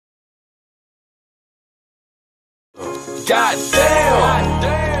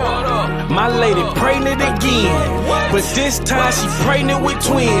Goddamn. My lady pregnant again, but this time she pregnant with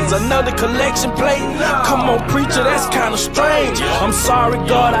twins. Another collection plate. Come on, preacher, that's kinda strange. I'm sorry,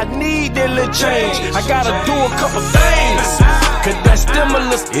 God, I need that little change. I gotta do a couple things. Cause that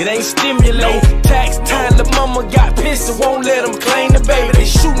stimulus, it ain't stimulate. Tax time, the mama got pissed and won't let them claim the baby. They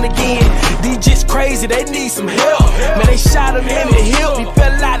shooting again. These just crazy, they need some help. Man, they shot him in the hip. He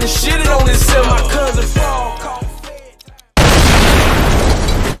fell out and shitted on himself. My cousin Paul called.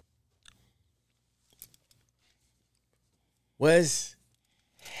 What's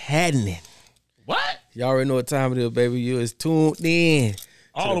happening? What? You already know what time it is, baby. You is tuned in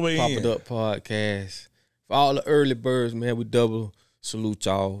All the way Pop in. It Up podcast. For all the early birds, man, we double salute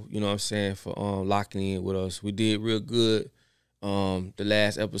y'all. You know what I'm saying, for locking in with us. We did real good the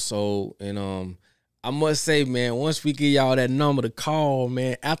last episode, and I must say, man, once we give y'all that number to call,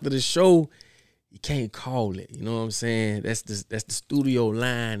 man, after the show, you can't call it. You know what I'm saying? That's the studio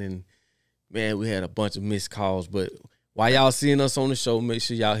line, and man, we had a bunch of missed calls. But while y'all seeing us on the show, make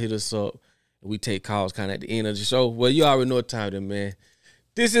sure y'all hit us up. We take calls kind of at the end of the show. Well, you already know what time it is, man.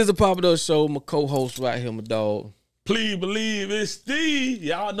 This is the Pop It Up Show. My co-host right here, my dog. Please believe it's Steve.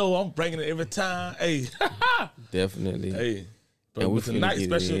 Y'all know I'm bringing it every time. Hey. Definitely. Hey. But And we with tonight,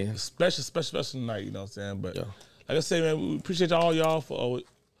 finna special night, you know what I'm saying? But Yeah. like I say, man, we appreciate all y'all for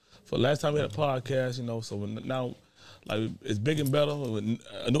last time we had a podcast, you know, so now like it's big and better with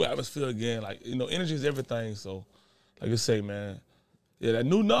a new atmosphere again. Like, you know, energy is everything. So like I say, man, yeah, that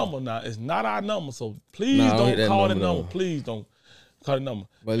new number now is not our number. So please Don't hit don't that call the number, number. though. Please don't call the number.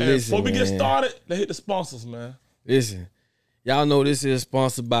 But And listen, before we get man. started, they hit the sponsors, man. Listen, y'all know this is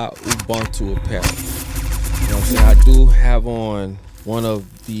sponsored by Ubuntu Apparel. You know what I'm saying? I do have on one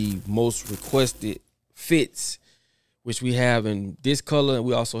of the most requested fits, which we have in this color, and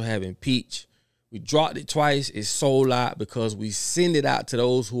we also have in peach. We dropped it twice. It's sold out because we send it out to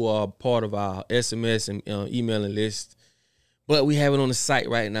those who are part of our SMS and emailing list. But we have it on the site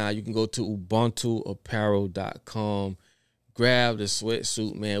right now. You can go to ubuntuapparel.com. Grab the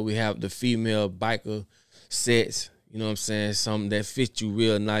sweatsuit, man. We have the female biker sets, you know what I'm saying? Something that fits you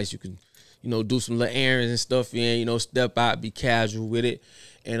real nice. You can, you know, do some little errands and stuff in, you know, step out, be casual with it.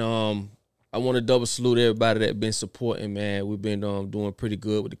 And I want to double salute everybody that been supporting, man. We've been doing pretty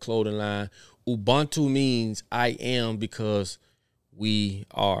good with the clothing line. Ubuntu means I am because we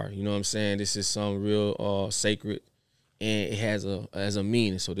are. You know what I'm saying? This is some real sacred, and it has a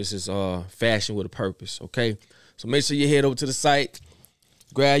meaning. So this is fashion with a purpose, okay? So make sure you head over to the site,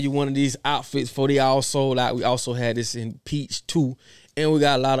 grab you one of these outfits for the all sold out. We also had this in peach too, and we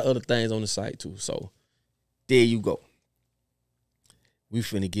got a lot of other things on the site too. So there you go. We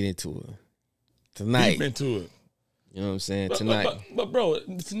finna get into it tonight. Deep into it. You know what I'm saying? Tonight. But bro,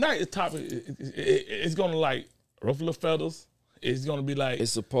 tonight the topic it's gonna like ruffle the feathers. It's gonna be like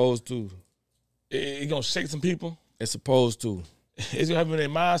It's supposed to. it's gonna shake some people. It's supposed to. It's gonna have in their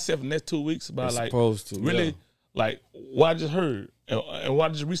mindset for the next 2 weeks about It's like supposed to. really Yeah. like what I just heard and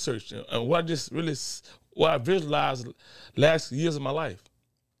what I just researched and what I just really what I visualized last years of my life.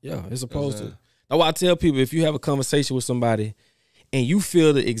 Yeah, it's supposed to. Now, what I tell people, if you have a conversation with somebody and you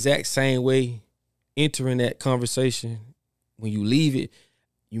feel the exact same way entering that conversation, when you leave it,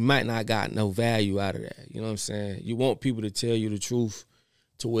 you might not got no value out of that. You know what I'm saying? You want people to tell you the truth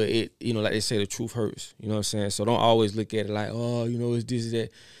to where it, you know, like they say, the truth hurts. You know what I'm saying? So don't always look at it like, oh, you know, it's this, that.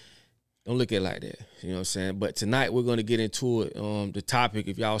 Don't look at it like that. You know what I'm saying? But tonight we're going to get into it. The topic,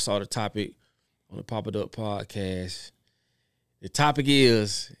 if y'all saw the topic on the Pop It Up podcast, the topic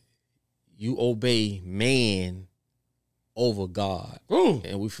is you obey man over God. Ooh.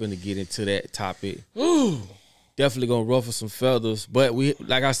 And we finna get into that topic. Ooh. Definitely gonna ruffle some feathers. But we,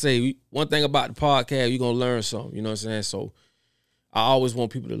 like I say, one thing about the podcast, you're gonna learn something. You know what I'm saying? So I always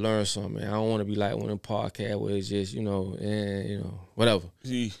want people to learn something, man. I don't want to be like one of them podcasts where it's just, you know, whatever.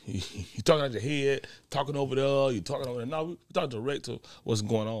 You talking out your head, talking over there, you talking over there. No, we talk direct to what's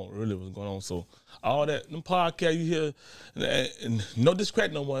going on, really what's going on. So all that, them podcasts you hear, and no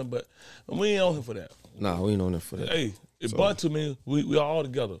discredit no one, but we ain't on here for that. Nah, we ain't on there for that. Hey, it brought to me, we are all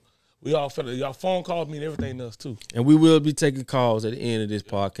together. We all felt it. Y'all phone calls me and everything else too. And we will be taking calls at the end of this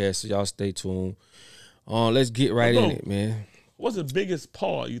podcast, so y'all stay tuned. Let's get right in it, man. What's the biggest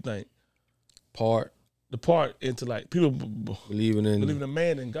part you think? The part into like people believing in a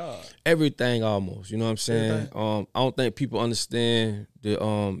man and God. everything almost. You know what I'm saying? Everything. I don't think people understand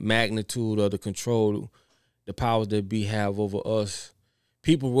the magnitude of the control, the powers that be have over us.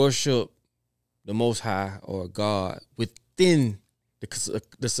 People worship the Most High or God within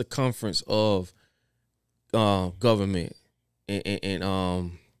the circumference of government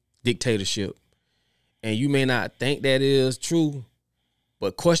and dictatorship. And you may not think that is true,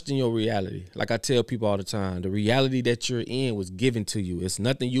 but question your reality. Like I tell people all the time, the reality that you're in was given to you. It's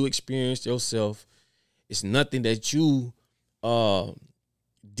nothing you experienced yourself. It's nothing that you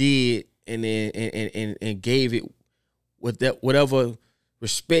did and then and gave it with that whatever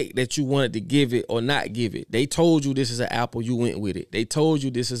respect that you wanted to give it or not give it. They told you this is an apple, you went with it. They told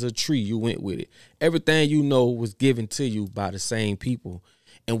you this is a tree, you went with it. Everything you know was given to you by the same people.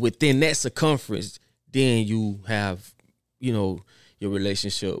 And within that circumference, then you have, you know, your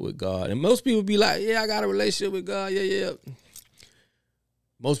relationship with God. And most people be like, yeah, I got a relationship with God. Yeah.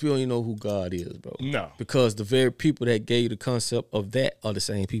 Most people don't even know who God is, bro. No. Because the very people that gave you the concept of that are the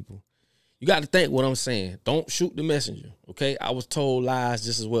same people. You got to think what I'm saying. Don't shoot the messenger, okay? I was told lies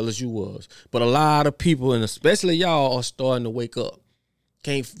just as well as you was. But a lot of people, and especially y'all, are starting to wake up.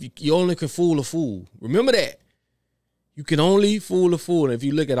 You only can fool a fool. Remember that. You can only fool a fool. And if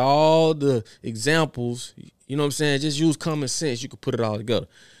you look at all the examples, you know what I'm saying, just use common sense, you can put it all together.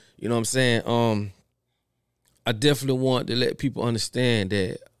 You know what I'm saying? I definitely want to let people understand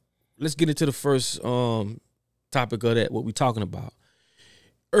that. Let's get into the first topic of that, what we're talking about.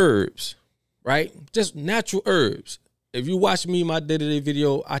 Herbs, right? Just natural herbs. If you watch me, my day-to-day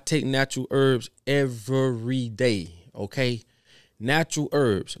video, I take natural herbs every day, okay? Natural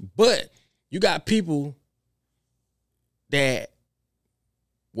herbs. But you got people that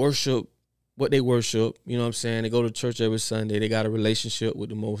worship what they worship, you know what I'm saying? They go to church every Sunday. They got a relationship with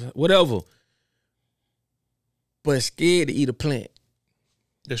the Most High, whatever. But scared to eat a plant.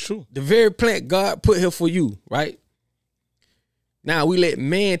 That's true. The very plant God put here for you, right? Now we let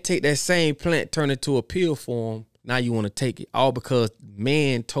man take that same plant, turn it to a pill form. Now you want to take it. All because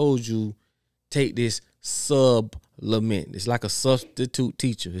man told you take this supplement. It's like a substitute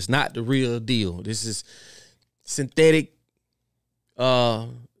teacher. It's not the real deal. This is synthetic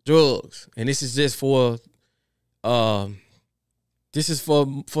drugs. And this is just for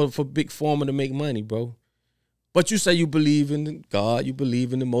big pharma to make money, bro. But you say you believe in God, you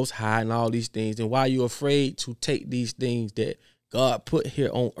believe in the Most High and all these things. And why are you afraid to take these things that God put here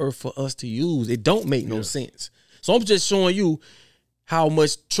on earth for us to use? It don't make no sense. So I'm just showing you how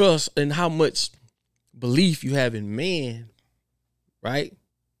much trust and how much belief you have in man, right?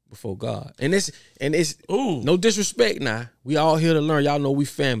 Before God. And it's no disrespect now. We all here to learn. Y'all know we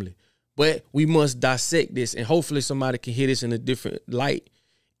family. But we must dissect this, and hopefully somebody can hear this in a different light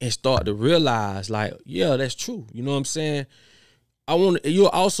and start to realize, like, yeah, that's true. You know what I'm saying?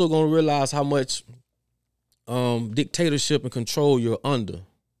 You're also gonna realize how much dictatorship and control you're under.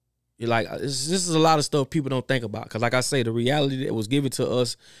 You're like, this is a lot of stuff people don't think about. Because like I say, the reality that was given to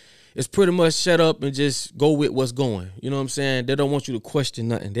us is pretty much shut up and just go with what's going. You know what I'm saying? They don't want you to question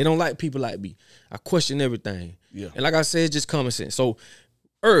nothing. They don't like people like me. I question everything. Yeah. And like I said, it's just common sense. So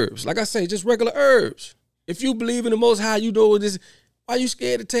herbs, like I say, just regular herbs. If you believe in the Most High, you know what this. Why you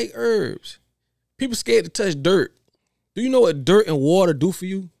scared to take herbs? People scared to touch dirt. Do you know what dirt and water do for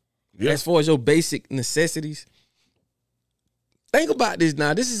you? Yeah. As far as your basic necessities? Think about this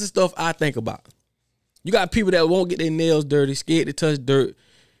now. This is the stuff I think about. You got people that won't get their nails dirty, scared to touch dirt,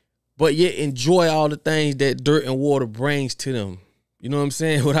 but yet enjoy all the things that dirt and water brings to them. You know what I'm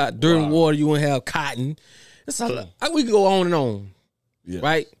saying? Without dirt and water, you wouldn't have cotton. That's all. We can go on and on,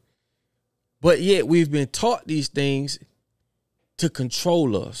 right? But yet we've been taught these things to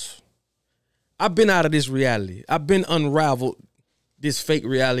control us. I've been out of this reality. I've been unraveled this fake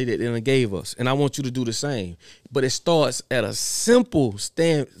reality that they gave us. And I want you to do the same. But it starts at a simple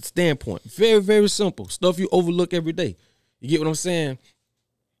standpoint. Very, very simple. Stuff you overlook every day. You get what I'm saying?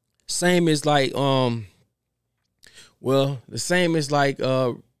 Same as like, the same as like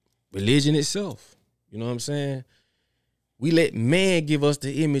religion itself. You know what I'm saying? We let man give us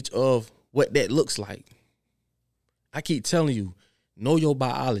the image of what that looks like. I keep telling you, know your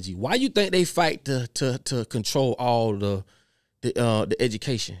biology. Why you think they fight to control all the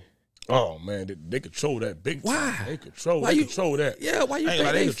education? Oh man, they control that big time. Why? They control that. Yeah, why you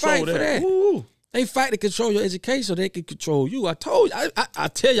think they fight for that? Woo. They fight to control your education so they can control you. I told you, I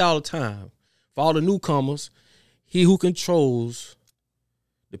tell you all the time, for all the newcomers, he who controls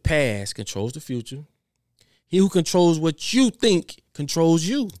the past controls the future. He who controls what you think controls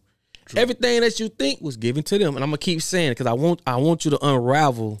you. True. Everything that you think was given to them. And I'm going to keep saying it because I want you to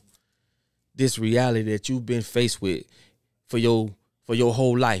unravel this reality that you've been faced with for your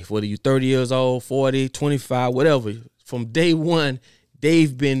whole life, whether you're 30 years old, 40, 25, whatever. From day one,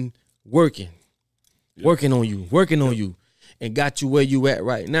 they've been working on you, and got you where you at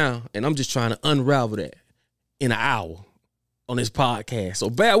right now. And I'm just trying to unravel that in an hour on this podcast. So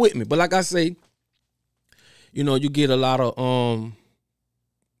bear with me. But like I say, you know, you get a lot of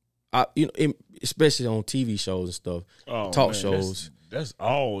especially on TV shows and stuff, talk shows. That's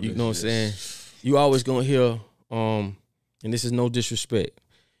all. You know what I'm saying? You always gonna hear, and this is no disrespect,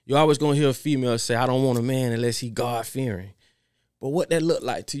 you always gonna hear a female say, "I don't want a man unless he God fearing." But what that look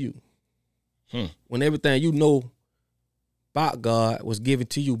like to you? When everything you know about God was given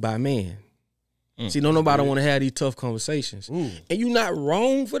to you by man. See, nobody want to have these tough conversations. And you're not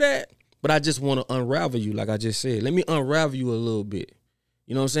wrong for that, but I just want to unravel you, like I just said. Let me unravel you a little bit.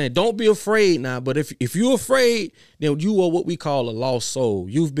 You know what I'm saying? Don't be afraid now, but if you're afraid, then you are what we call a lost soul.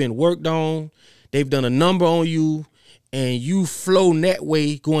 You've been worked on, they've done a number on you, and you flow that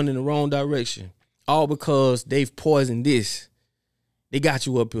way going in the wrong direction. All because they've poisoned this. They got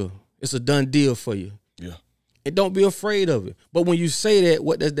you up here. It's a done deal for you. Yeah. And don't be afraid of it. But when you say that,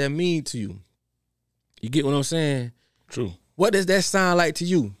 what does that mean to you? You get what I'm saying? True. What does that sound like to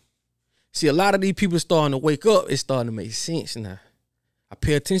you? See, a lot of these people starting to wake up. It's starting to make sense now. I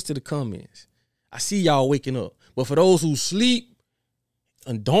pay attention to the comments. I see y'all waking up. But for those who sleep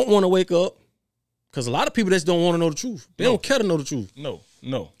and don't want to wake up, because a lot of people just don't want to know the truth. They don't care to know the truth. No.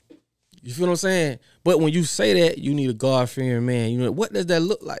 You feel what I'm saying? But when you say that, you need a God-fearing man. You know, what does that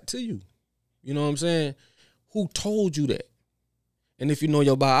look like to you? You know what I'm saying? Who told you that? And if you know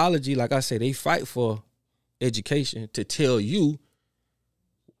your biology, like I say, they fight for education to tell you,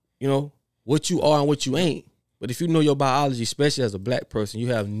 you know, what you are and what you ain't. But if you know your biology, especially as a black person, you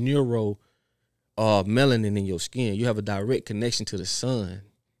have neuro melanin in your skin. You have a direct connection to the sun,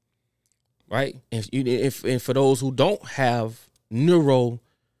 right? And for those who don't have neuro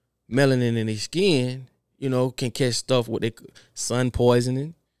melanin in their skin, you know, can catch stuff with their sun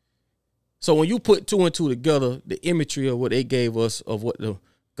poisoning. So when you put two and two together, the imagery of what they gave us of what the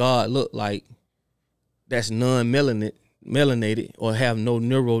God looked like, that's non-melanated or have no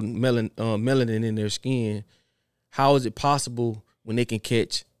melanin in their skin, how is it possible when they can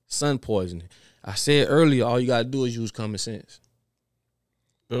catch sun poisoning? I said earlier, all you got to do is use common sense.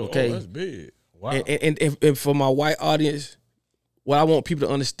 Okay? Oh, that's big. Wow. And for my white audience, what I want people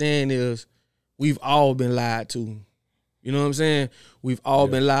to understand is we've all been lied to. You know what I'm saying? We've all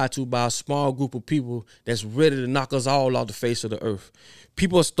been lied to by a small group of people that's ready to knock us all off the face of the earth.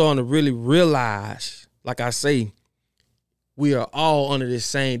 People are starting to really realize, like I say, we are all under this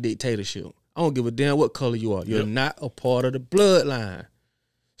same dictatorship. I don't give a damn what color you are. You're not a part of the bloodline.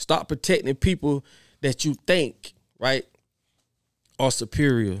 Stop protecting people that you think, right, are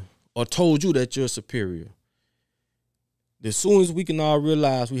superior or told you that you're superior. As soon as we can all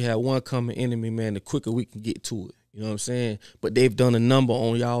realize we have one common enemy, man, the quicker we can get to it. You know what I'm saying? But they've done a number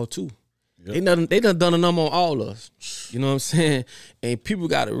on y'all too. Yep. They done a number on all of us. You know what I'm saying? And people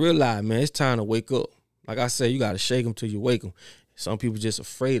got to realize, man, it's time to wake up. Like I said, you got to shake them till you wake them. Some people just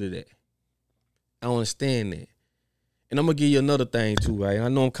afraid of that. I don't understand that. And I'm going to give you another thing too, right? I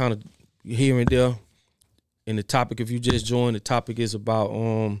know I'm kind of here and there. And the topic, if you just joined, the topic is about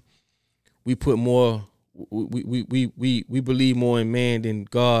we put more, we believe more in man than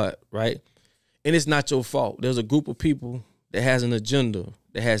God, right? And it's not your fault. There's a group of people that has an agenda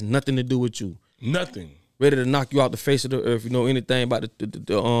that has nothing to do with you. Nothing. Ready to knock you out the face of the earth. You know anything about the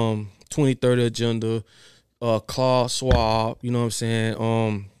 2030 agenda, Klaus Schwab, you know what I'm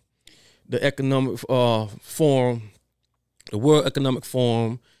saying? The economic forum, the World Economic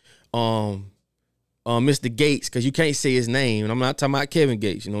Forum, Mr. Gates, because you can't say his name. And I'm not talking about Kevin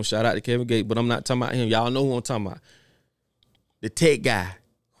Gates. You know, shout out to Kevin Gates, but I'm not talking about him. Y'all know who I'm talking about. The tech guy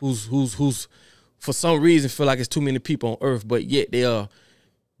who's for some reason feel like it's too many people on earth, but yet they are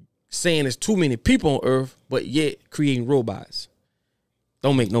saying there's too many people on earth, but yet creating robots.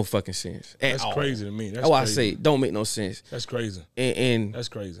 Don't make no fucking sense. That's crazy to me. That's why I say don't make no sense. That's crazy. And that's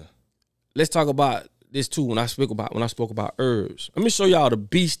crazy. Let's talk about this too. When I spoke about herbs, let me show y'all the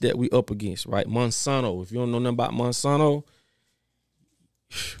beast that we up against. Right, Monsanto. If you don't know nothing about Monsanto,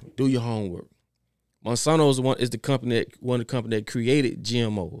 do your homework. Monsanto is one of the company that created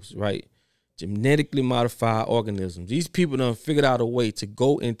GMOs. Right, genetically modified organisms. These people done figured out a way to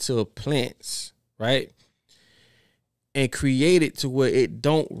go into plants. Right. And create it to where it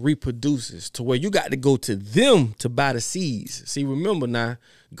don't reproduces, to where you got to go to them to buy the seeds. See, remember now,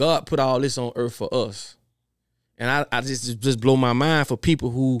 God put all this on earth for us. And I just blow my mind for people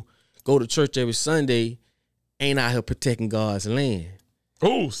who go to church every Sunday, ain't out here protecting God's land.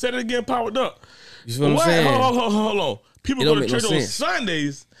 Oh, say it again, powered up. You see what I'm saying? Hold on. People go to church on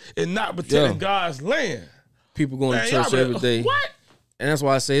Sundays and not protecting God's land. People going to church every day. What? And that's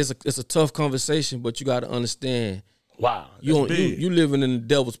why I say it's a tough conversation, but you got to understand. Wow, you living in the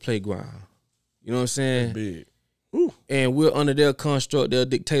devil's playground. You know what I'm saying? That's big. Ooh. And we're under their construct, their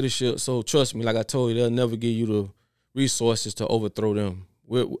dictatorship. So trust me, like I told you, they'll never give you the resources to overthrow them.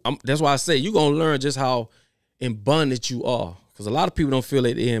 That's why I say you're going to learn just how in bondage you are. Because a lot of people don't feel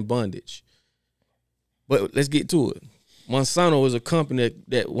like they're in bondage. But let's get to it. Monsanto is a company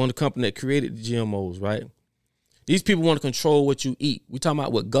one of the company that created the GMOs, right? These people want to control what you eat. We're talking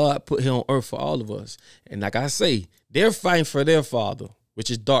about what God put here on earth for all of us. And like I say, they're fighting for their father,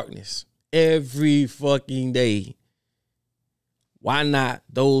 which is darkness, every fucking day. Why not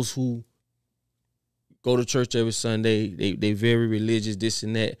those who go to church every Sunday, they very religious, this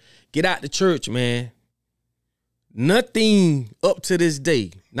and that. Get out the church, man. Nothing up to this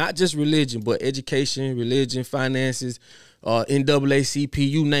day, not just religion, but education, religion, finances, NAACP,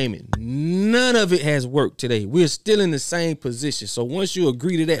 you name it. None of it has worked today. We're still in the same position. So once you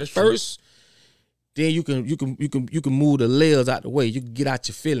agree to that That's first, then you can move the layers out the way. You can get out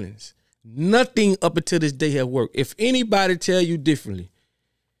your feelings. Nothing up until this day has worked. If anybody tell you differently,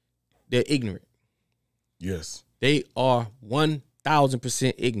 they're ignorant. Yes. They are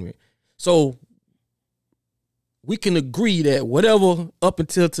 1,000% ignorant. So we can agree that whatever up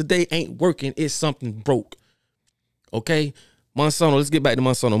until today ain't working, it's something broke. Okay? Monsanto, let's get back to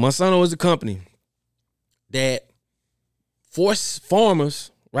Monsanto. Monsanto is a company that force farmers,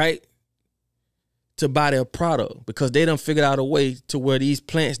 right, to buy their product because they done figured out a way to where these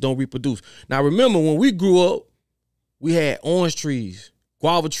plants don't reproduce. Now, remember, when we grew up, we had orange trees,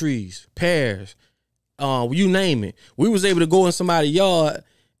 guava trees, pears, you name it. We was able to go in somebody's yard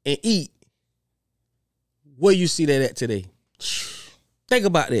and eat. Where you see that at today? Think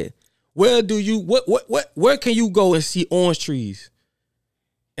about that. Where do you where can you go and see orange trees?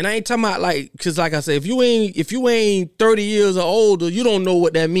 And I ain't talking about like, cause like I said, if you ain't 30 years or older, you don't know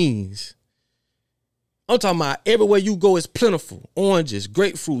what that means. I'm talking about everywhere you go is plentiful. Oranges,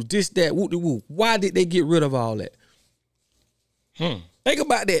 grapefruit, this, that, whoop-de-whoop. Why did they get rid of all that? Think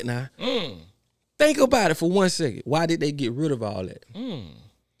about that now. Think about it for 1 second. Why did they get rid of all that?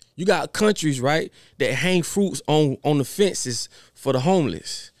 You got countries, right, that hang fruits on the fences for the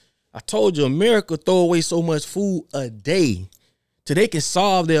homeless. I told you, America throw away so much food a day till they can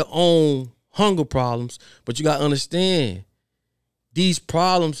solve their own hunger problems. But you got to understand, these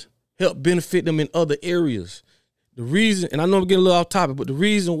problems help benefit them in other areas. The reason, and I know I'm getting a little off topic, but the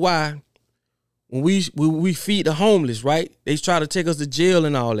reason why when we feed the homeless, right, they try to take us to jail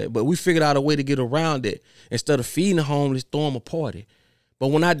and all that, but we figured out a way to get around it. Instead of feeding the homeless, throw them a party. But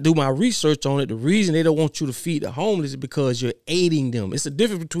when I do my research on it, the reason they don't want you to feed the homeless is because you're aiding them. It's a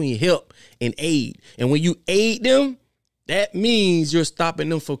difference between help and aid. And when you aid them, that means you're stopping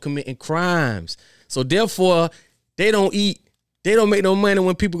them from committing crimes. So therefore, they don't make no money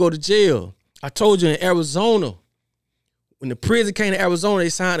when people go to jail. I told you in Arizona, when the prison came to Arizona, they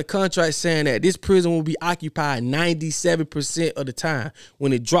signed a contract saying that this prison will be occupied 97% of the time.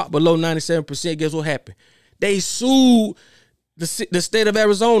 When it dropped below 97%, guess what happened? They sued the state of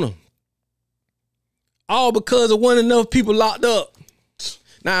Arizona. All because of one enough people locked up.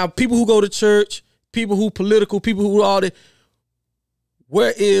 Now, people who go to church, people who political, people who all that,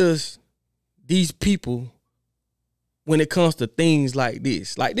 where is these people when it comes to things like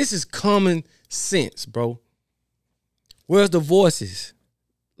this? Like, this is common sense, bro. Where's the voices?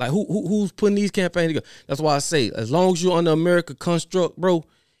 Like, who's putting these campaigns together? That's why I say, as long as you're under America construct, bro,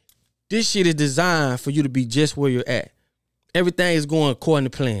 this shit is designed for you to be just where you're at. Everything is going according to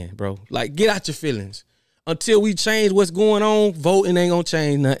plan, bro. Like, get out your feelings. Until we change what's going on, voting ain't gonna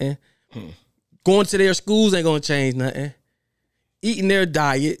change nothing. Going to their schools ain't gonna change nothing. Eating their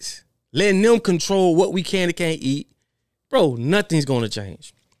diets, letting them control what we can and can't eat. Bro, nothing's gonna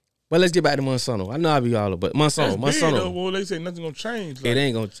change. But let's get back to Monsanto. I know I be all over, but Monsanto. Well, they say nothing's gonna change. Like, it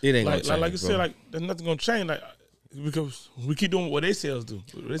ain't gonna change. Like you said, like there's nothing gonna change. Like, because we keep doing what they sales do.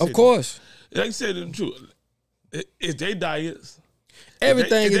 Of course. Like you said, the truth. It's their diets.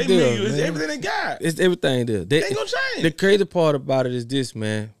 Everything is there. It's everything they got. It's everything there. They ain't gonna change. The crazy part about it is this,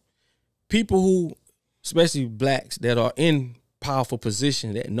 man. People who, especially blacks that are in powerful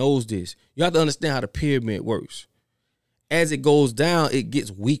position that knows this, you have to understand how the pyramid works. As it goes down, it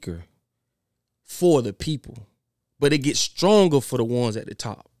gets weaker for the people, but it gets stronger for the ones at the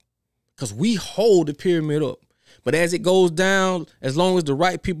top because we hold the pyramid up. But as it goes down, as long as the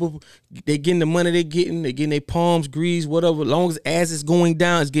right people, they getting the money they getting their palms greased, whatever, as it's going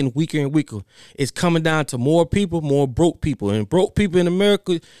down, it's getting weaker and weaker. It's coming down to more people, more broke people. And broke people in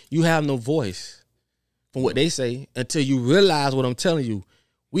America, you have no voice from what they say until you realize what I'm telling you.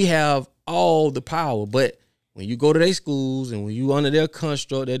 We have all the power, but when you go to their schools and when you under their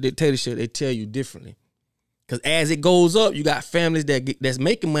construct, their dictatorship, they tell you differently. Because as it goes up, you got families that's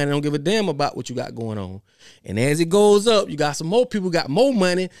making money, don't give a damn about what you got going on. And as it goes up, you got some more people who got more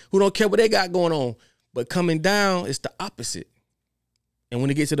money who don't care what they got going on. But coming down, it's the opposite. And when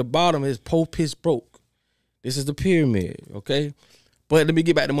it gets to the bottom, it's poor piss broke. This is the pyramid, okay? But let me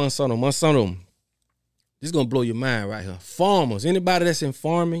get back to Monsanto. Monsanto, this is going to blow your mind right here. Farmers, anybody that's in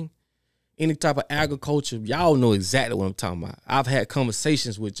farming, any type of agriculture, y'all know exactly what I'm talking about. I've had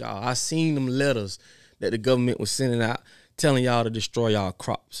conversations with y'all. I seen them letters that the government was sending out telling y'all to destroy y'all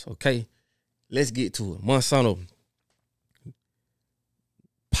crops, okay? Let's get to it. Monsanto.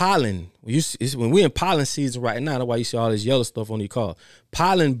 Pollen, when we're in pollen season right now, that's why you see all this yellow stuff on your car.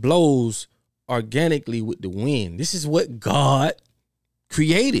 Pollen blows organically with the wind. This is what God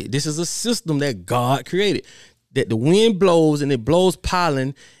created. This is a system that God created. That the wind blows and it blows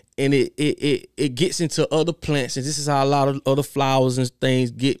pollen and it gets into other plants. And this is how a lot of other flowers and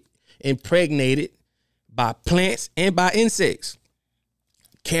things get impregnated by plants and by insects,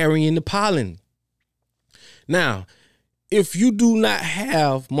 carrying the pollen. Now, if you do not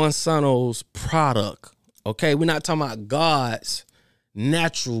have Monsanto's product, okay, we're not talking about God's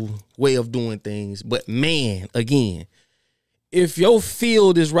natural way of doing things, but man, again, if your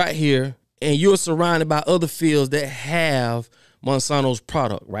field is right here and you're surrounded by other fields that have Monsanto's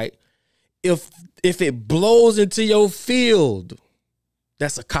product, right? If it blows into your field,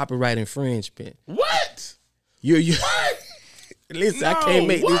 that's a copyright infringement. What? You What? listen, No, I can't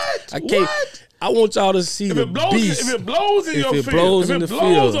make what? this. I can't. What? I want y'all to see If the it blows, beast. if it blows in your If it field, blows if in it the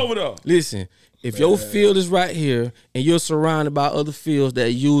blows field, over there, listen. If your field is right here and you're surrounded by other fields that are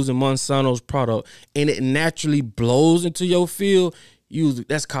using Monsanto's product and it naturally blows into your field,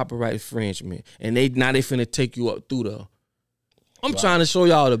 that's copyright infringement. And they finna take you up through the. I'm trying to show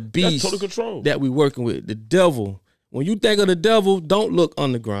y'all the beast total control that we working with. The devil. When you think of the devil, don't look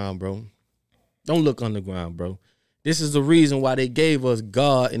underground, bro. Don't look underground, bro. This is the reason why they gave us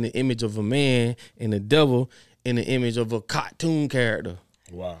God in the image of a man and the devil in the image of a cartoon character.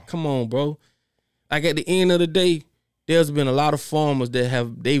 Wow. Come on, bro. Like at the end of the day, there's been a lot of farmers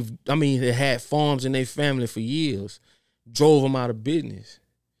that they had farms in their family for years, drove them out of business.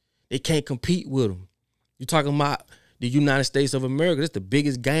 They can't compete with them. You're talking about the United States of America. That's the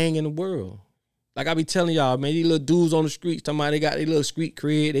biggest gang in the world. Like I be telling y'all, man, these little dudes on the streets talking about they got their little street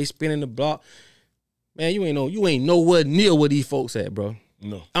cred, they spinning the block. Man, you ain't nowhere near where these folks at, bro.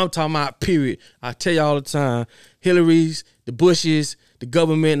 No. I'm talking about period. I tell you all the time, Hillary's, the Bushes, the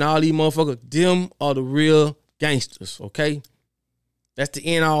government, and all these motherfuckers, them are the real gangsters, okay? That's the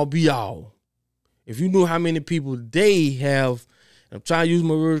end all be all. If you knew how many people they have, I'm trying to use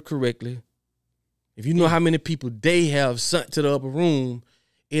my words correctly, if you know how many people they have sent to the upper room,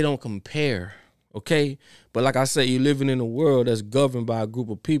 it don't compare, okay? But like I said, you're living in a world that's governed by a group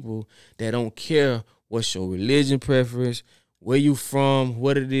of people that don't care what's your religion preference, where you from,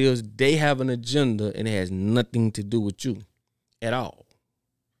 what it is. They have an agenda, and it has nothing to do with you at all.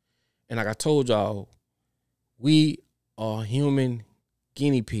 And like I told y'all, we are human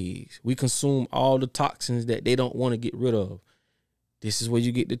guinea pigs. We consume all the toxins that they don't want to get rid of. This is where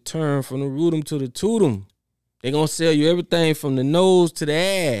you get the term from the rootum to the tootum. They're going to sell you everything from the nose to the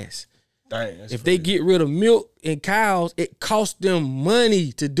ass. Dang, if they get rid of milk and cows, it costs them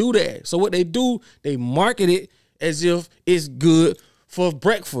money to do that. So what they do, they market it as if it's good for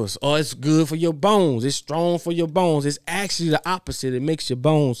breakfast or it's good for your bones. It's strong for your bones. It's actually the opposite. It makes your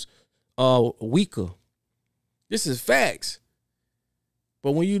bones weaker. This is facts.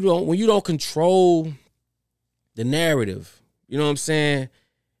 But when you don't control the narrative, you know what I'm saying?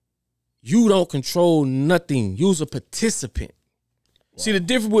 You don't control nothing. You's a participant. Wow. See the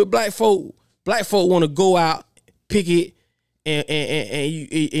difference with black folk want to go out, picket, and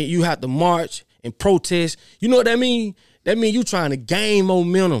you have to march and protest. You know what that mean? That mean you trying to gain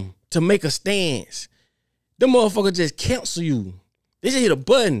momentum to make a stance. Them motherfuckers just cancel you. They just hit a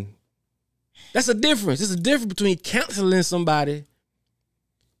button. That's a difference. There's a difference between canceling somebody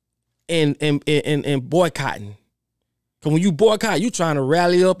and boycotting. Because when you boycott, you trying to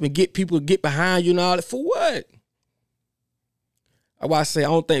rally up and get people to get behind you and all that. For what? That's why I say I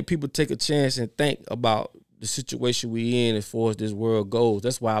don't think people take a chance and think about the situation we in as far as this world goes.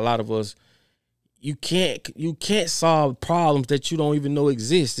 That's why a lot of us, you can't solve problems that you don't even know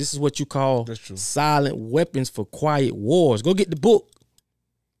exist. This is what you call silent weapons for quiet wars. Go get the book.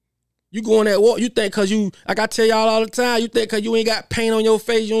 You go in that war, you think because you, like I tell y'all all the time, you think because you ain't got paint on your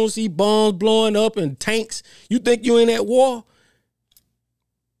face, you don't see bombs blowing up and tanks, you think you in that war?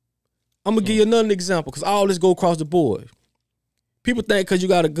 I'm going to give you another example because all this go across the board. People think because you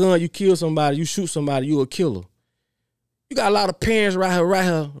got a gun, you kill somebody, you shoot somebody, you a killer. You got a lot of parents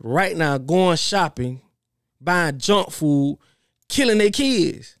right now going shopping, buying junk food, killing their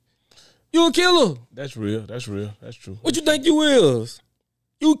kids. You a killer. That's real. That's real. That's true. What you think you is?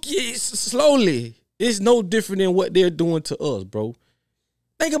 You slowly. It's no different than what they're doing to us, bro.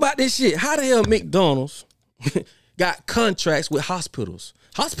 Think about this shit. How the hell McDonald's got contracts with hospitals?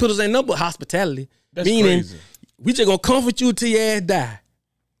 Hospitals ain't nothing but hospitality. That's meaning crazy. we just gonna comfort you till your ass die.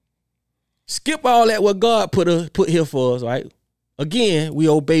 Skip all that what God put here for us, right? Again, we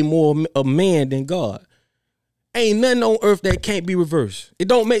obey more of man than God. Ain't nothing on earth that can't be reversed. It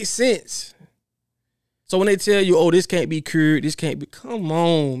don't make sense. So when they tell you, oh, this can't be cured, this can't be, come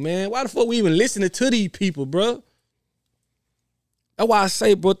on, man. Why the fuck we even listening to these people, bro? That's why I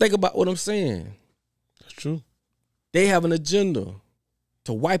say, bro, think about what I'm saying. That's true. They have an agenda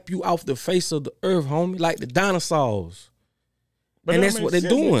to wipe you off the face of the earth, homie, like the dinosaurs. But And that that's makes what they're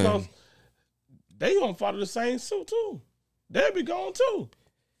sense doing. because they gonna follow the same suit too. They'll be gone too.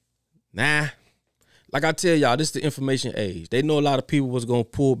 Nah. Like I tell y'all, this is the information age. They know a lot of people was going to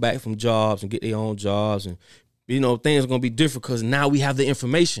pull back from jobs and get their own jobs. And, you know, things are going to be different because now we have the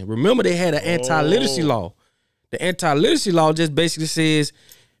information. Remember, they had an anti-literacy law. The anti-literacy law just basically says,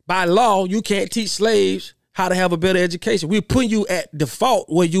 by law, you can't teach slaves how to have a better education. We're putting you at default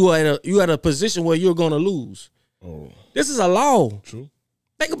where you are at a position where you're going to lose. Oh, This is a law. true.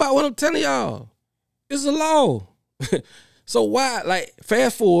 Think about what I'm telling y'all. This is a law. So why, like,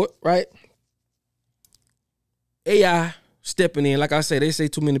 fast forward, right? AI stepping in, like I say, they say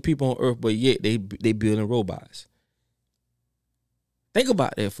too many people on Earth, but yet they building robots. Think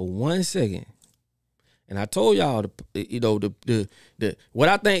about that for 1 second. And I told y'all, the what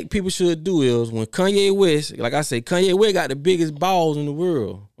I think people should do is when Kanye West, like I say, Kanye West got the biggest balls in the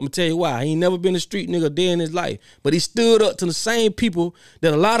world. I'm gonna tell you why. He ain't never been a street nigga a day in his life, but he stood up to the same people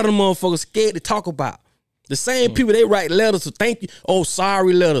that a lot of them motherfuckers scared to talk about. The same people, they write letters to thank you. Oh,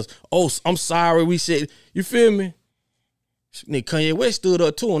 sorry letters. Oh, I'm sorry. We said, you feel me? Nigga, Kanye West stood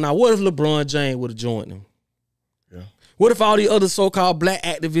up too. Now, what if LeBron James would have joined him? Yeah. What if all the other so-called black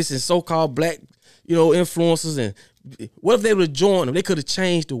activists and so-called black, influencers, and what if they would have joined him? They could have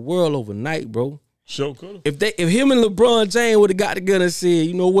changed the world overnight, bro. Sure could have. If him and LeBron James would have got together and said,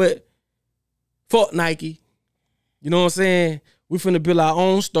 you know what? Fuck Nike. You know what I'm saying? We finna build our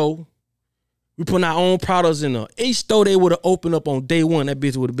own store. We putting our own products in there. Each store they would have opened up on day one, that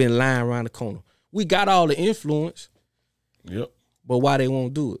bitch would have been lying around the corner. We got all the influence. Yep. But why they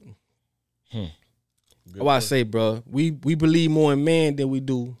won't do it? That's why I say, bro, we believe more in man than we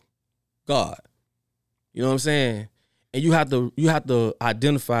do God. You know what I'm saying? And you have to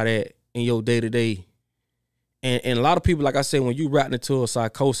identify that in your day to day. And a lot of people, like I said, when you wrapped into a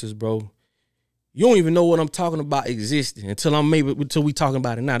psychosis, bro, you don't even know what I'm talking about existing until we talking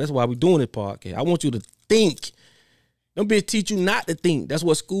about it now. That's why we doing this podcast. I want you to think. Them bitch teach you not to think. That's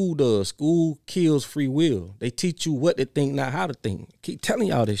what school does. School kills free will. They teach you what to think, not how to think. Keep telling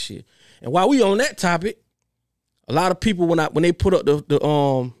y'all this shit. And while we on that topic, a lot of people when they put up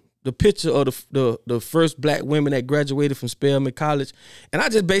the picture of the first black women that graduated from Spelman College, and I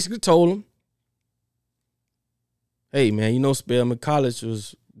just basically told them, hey man, Spelman College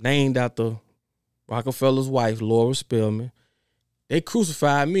was named after Rockefeller's wife, Laura Spelman. They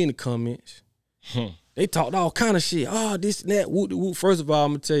crucified me in the comments. They talked all kind of shit. Oh, this and that. Whoop, whoop. First of all,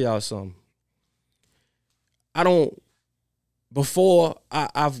 I'm going to tell y'all something. Before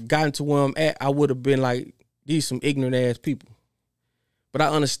I've gotten to where I'm at, I would have been like, these some ignorant ass people. But I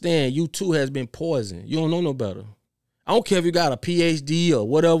understand you too has been poisoned. You don't know no better. I don't care if you got a PhD or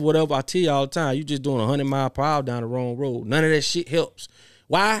whatever. I tell you all the time, you just doing 100 miles per hour down the wrong road. None of that shit helps.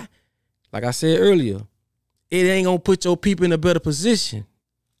 Why? Like I said earlier, it ain't going to put your people in a better position.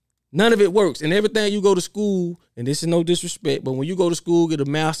 None of it works. And everything you go to school, and this is no disrespect, but when you go to school, get a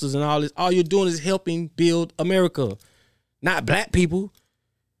master's and all this, all you're doing is helping build America, not black people.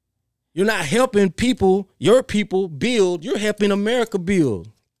 You're not helping people, your people build. You're helping America build.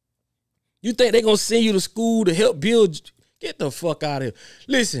 You think they're going to send you to school to help build? Get the fuck out of here.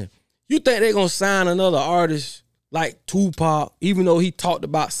 Listen, you think they're going to sign another artist like Tupac, even though he talked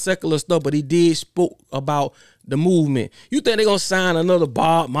about secular stuff, but he did spoke about the movement. You think they're going to sign another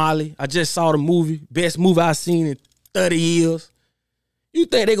Bob Marley? I just saw the movie, best movie I've seen in 30 years. You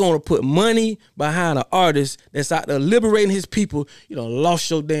think they're going to put money behind an artist that's out there liberating his people? You done lost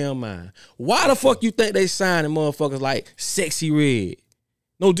your damn mind. Why the fuck you think they signing motherfuckers like Sexy Red?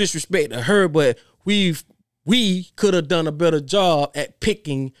 No disrespect to her, but we could have done a better job at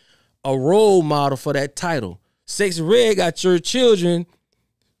picking a role model for that title. Sexy Red got your children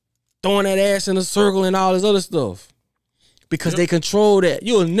throwing that ass in a circle and all this other stuff because they control that.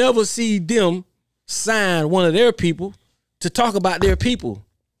 You'll never see them sign one of their people to talk about their people.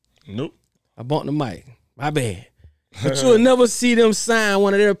 Nope. I bumped the mic. My bad. But you'll never see them sign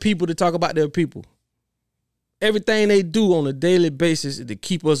one of their people to talk about their people. Everything they do on a daily basis is to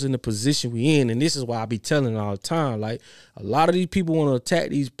keep us in the position we in. And this is why I be telling all the time. Like, a lot of these people want to attack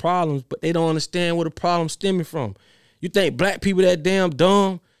these problems, but they don't understand where the problem's stemming from. You think black people that damn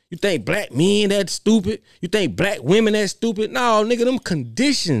dumb? You think black men that stupid? You think black women that stupid? No, nigga, them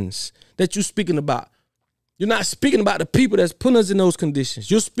conditions that you speaking about. You're not speaking about the people that's putting us in those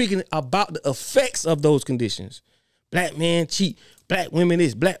conditions. You're speaking about the effects of those conditions. Black man cheat, black women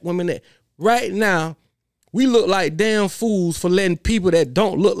this, black women that. Right now, we look like damn fools for letting people that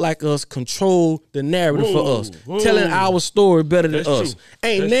don't look like us control the narrative for us, telling our story better than us.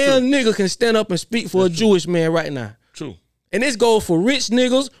 Ain't now nigga can stand up and speak for a Jewish man right now. True. And this goes for rich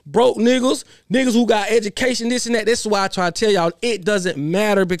niggas, broke niggas, niggas who got education, this and that. This is why I try to tell y'all it doesn't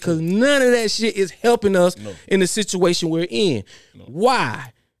matter, because none of that shit is helping us in the situation we're in.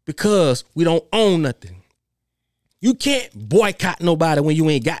 Why? Because we don't own nothing. You can't boycott nobody when you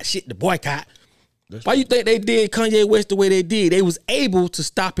ain't got shit to boycott. Why you think they did Kanye West the way they did? They was able to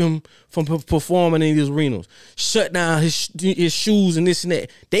stop him from performing in these arenas, shut down his shoes and this and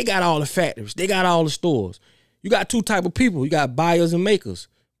that. They got all the factories. They got all the stores. You got two type of people. You got buyers and makers.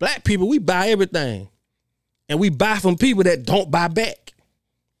 Black people, we buy everything. And we buy from people that don't buy back.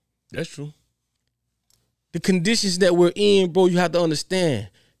 That's true. The conditions that we're in, bro, you have to understand.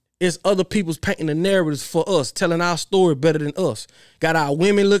 It's other people's painting the narratives for us, telling our story better than us. Got our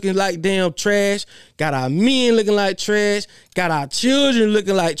women looking like damn trash. Got our men looking like trash. Got our children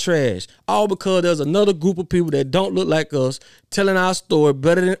looking like trash. All because there's another group of people that don't look like us, telling our story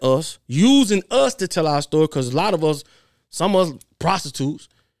better than us, using us to tell our story, because a lot of us, some of us prostitutes.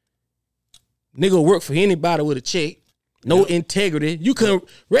 Nigga work for anybody with a check. No integrity. You couldn't,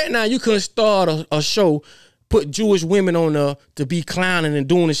 right now, you couldn't start a show, put Jewish women on there to be clowning and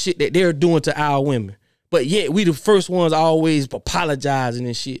doing the shit that they're doing to our women. But yet we the first ones always apologizing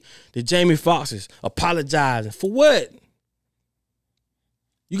and shit. The Jamie Foxxes apologizing. For what?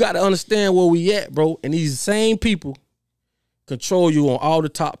 You got to understand where we at, bro. And these same people control you on all the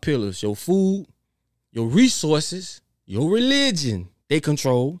top pillars. Your food, your resources, your religion, they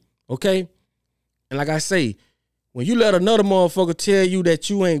control, okay? And like I say, when you let another motherfucker tell you that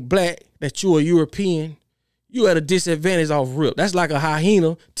you ain't black, that you a European, you at a disadvantage off rip. That's like a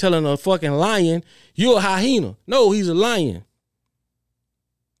hyena telling a fucking lion, you're a hyena. No, he's a lion.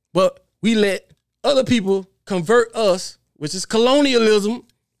 But we let other people convert us, which is colonialism,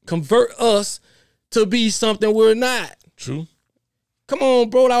 convert us to be something we're not. True. Come on,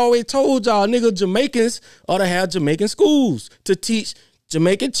 bro. I always told y'all, nigga, Jamaicans ought to have Jamaican schools to teach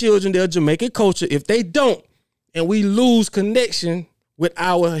Jamaican children their Jamaican culture. If they don't, and we lose connection with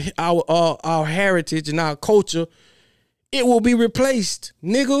our heritage and our culture, it will be replaced,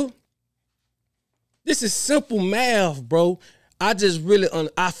 nigga. This is simple math, bro. I just really,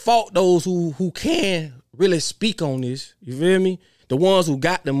 I fought those who can really speak on this. You feel me? The ones who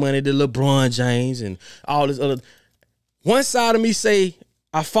got the money, the LeBron James and all this other. One side of me say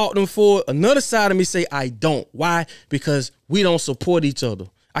I fought them for it. Another side of me say I don't. Why? Because we don't support each other.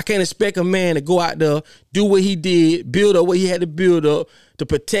 I can't expect a man to go out there, do what he did, build up what he had to build up to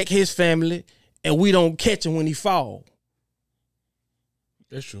protect his family, and we don't catch him when he fall.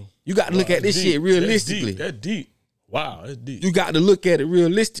 That's true. You got to look at this shit realistically. That's deep. Wow, that's deep. You got to look at it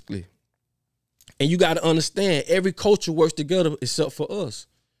realistically. And you got to understand, every culture works together except for us.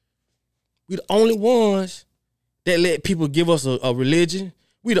 We the only ones that let people give us a religion.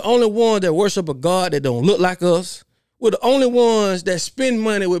 We the only ones that worship a God that don't look like us. We're the only ones that spend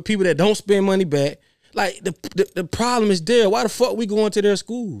money with people that don't spend money back. Like, the problem is there. Why the fuck we going to their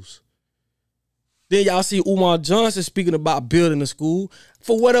schools? Then y'all see Umar Johnson speaking about building a school.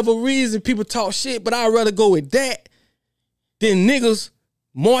 For whatever reason, people talk shit, but I'd rather go with that than niggas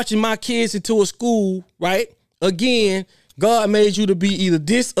marching my kids into a school, right? Again, God made you to be either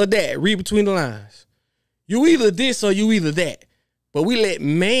this or that. Read between the lines. You either this or you either that. But we let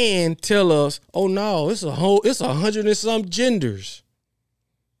man tell us, oh no, it's 100 and some genders.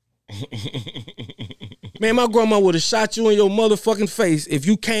 Man, my grandma would have shot you in your motherfucking face if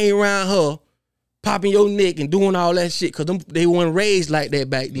you came around her popping your neck and doing all that shit, because they weren't raised like that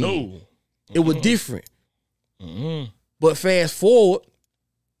back then. No. It was different. But fast forward,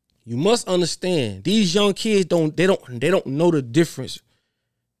 you must understand, these young kids don't know the difference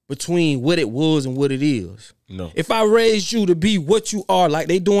between what it was and what it is. No. If I raised you to be what you are, like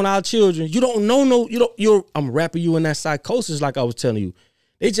they doing our children, you don't know I'm wrapping you in that psychosis like I was telling you.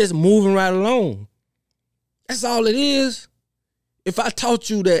 They just moving right along. That's all it is. If I taught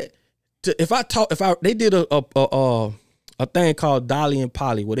you that, they did a a thing called Dolly and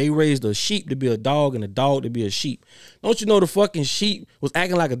Polly, where they raised a sheep to be a dog and a dog to be a sheep. Don't you know the fucking sheep was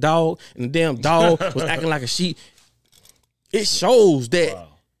acting like a dog and the damn dog was acting like a sheep? It shows that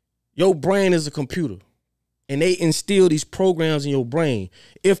your brain is a computer and they instill these programs in your brain.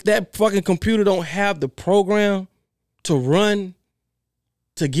 If that fucking computer don't have the program to run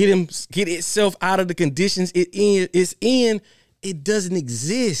to get itself out of the conditions it's in, it doesn't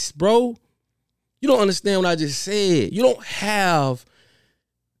exist, bro. You don't understand what I just said. You don't have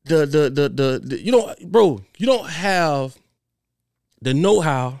you don't have the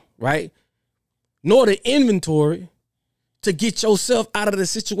know-how, right? Nor the inventory to get yourself out of the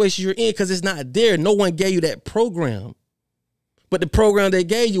situation you're in because it's not there. No one gave you that program. But the program they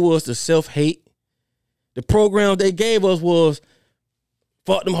gave you was the self-hate. The program they gave us was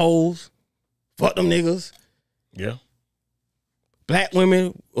fuck them hoes, fuck them niggas. Yeah. Black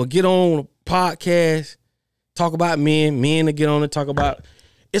women will get on a podcast, talk about men to get on and talk about.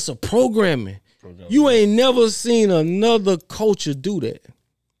 It's a programming. You ain't never seen another culture do that.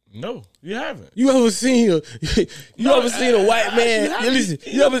 No, you haven't. You ever seen a white man? Listen.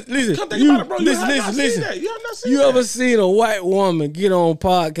 You ever seen a white woman get on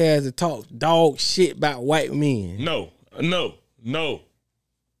podcast and talk dog shit about white men? No.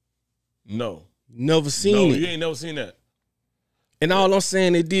 Never seen it. You ain't never seen that. And all I'm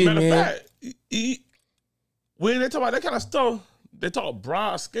saying they did, Matter man. of fact, when they talk about that kind of stuff, they talk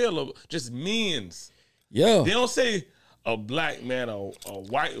broad scale of just men's. Yeah. They don't say a black man or a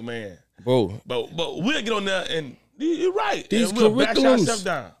white man. Bro. But we'll get on there and you're right. These and we'll bash curriculums. ourselves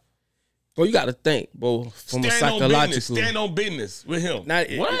down. Bro, you got to think, bro, from a psychological. Stand on business with him.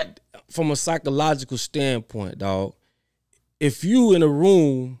 What? From a psychological standpoint, dog, if you in a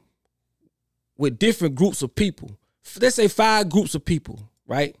room with different groups of people, let's say 5 groups of people,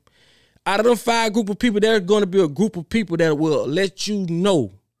 right? Out of them 5 group of people, there's going to be a group of people that will let you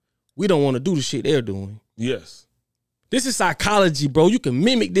know we don't want to do the shit they're doing. Yes. This is psychology, bro. You can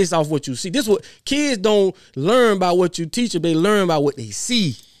mimic this off what you see. This what kids don't learn by what you teach them. They learn by what they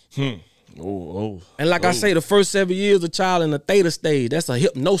see. And like I say, the first 7 years, a child in the theta stage, that's a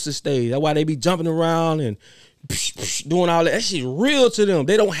hypnosis stage. That's why they be jumping around and doing all that. That shit real to them.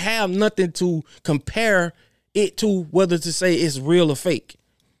 They don't have nothing to compare it to whether to say it's real or fake.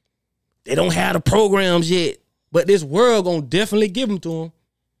 They don't have the programs yet, but this world gonna definitely give them to them.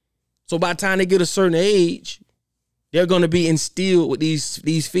 So by the time they get a certain age, they're gonna be instilled with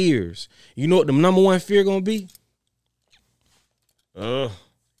these fears. You know what the number one fear gonna be?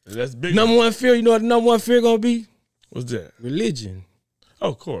 That's big. Number one fear. You know what the number one fear gonna be? What's that? Religion. Oh,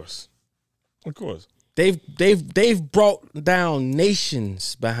 of course. They've brought down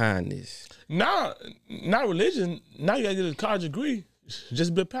nations behind this. Now, not religion. Now you gotta get a college degree.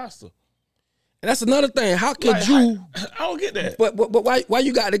 Just be a pastor. And that's another thing. How could Like, you? I don't get that. But why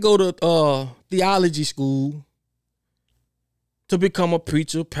you got to go to theology school to become a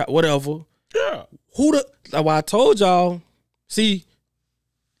preacher, whatever? Yeah. Like I told y'all. See,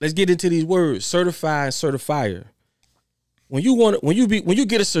 let's get into these words: certified and certifier. When you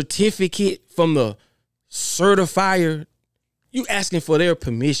get a certificate from the certifier, you asking for their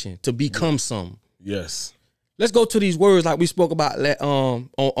permission to become something. Yes. Let's go to these words like we spoke about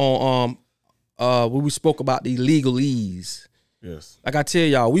when we spoke about the legalese. Yes. Like I tell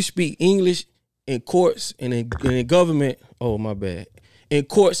y'all, we speak English in courts and in government. Oh, my bad. In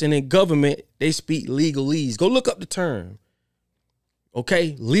courts and in government, they speak legalese. Go look up the term.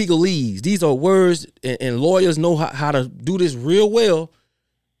 Okay? Legalese. These are words, and lawyers know how to do this real well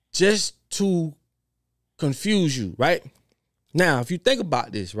just to confuse you, right? Now, if you think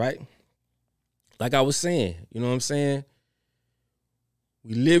about this, right? Like I was saying, you know what I'm saying?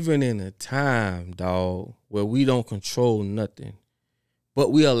 We living in a time, dog, where we don't control nothing.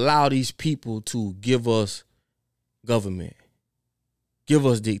 But we allow these people to give us government, give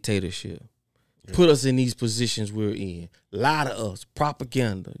us dictatorship, put us in these positions we're in, lie to us,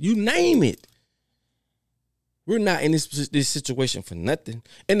 propaganda, you name it. We're not in this situation for nothing.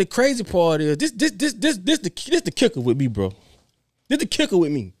 And the crazy part is, this the kicker with me, bro. This the kicker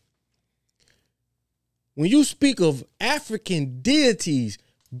with me. When you speak of African deities,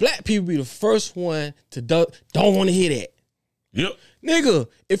 black people be the first one to don't want to hear that. Yep. Nigga,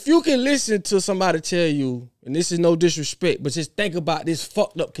 if you can listen to somebody tell you, and this is no disrespect, but just think about this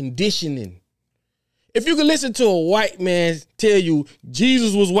fucked up conditioning. If you can listen to a white man tell you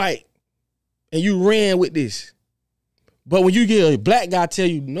Jesus was white and you ran with this, but when you get a black guy tell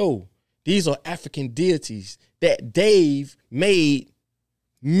you, no, these are African deities that Dave made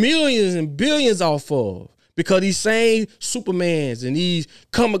millions and billions off of, because these same Supermans and these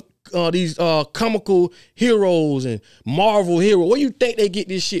comical heroes and Marvel heroes. Where you think they get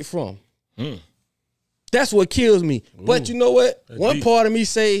this shit from? That's what kills me. Ooh, but you know what? One part of me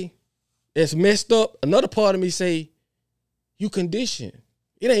say it's messed up. Another part of me say you conditioned.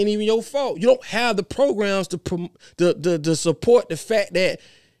 It ain't even your fault. You don't have the programs to support the fact that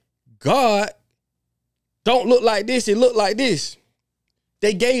God don't look like this. It look like this.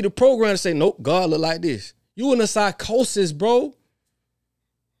 They gave you the program to say, nope, God look like this. You in a psychosis, bro.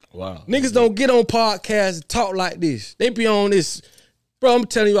 Wow. Niggas don't get on podcasts and talk like this. They be on this. Bro, I'm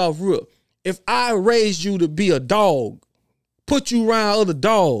telling you off real. If I raised you to be a dog, put you around other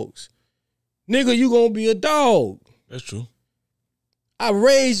dogs, nigga, you gonna be a dog. That's true.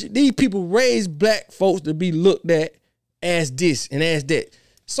 These people raised black folks to be looked at as this and as that.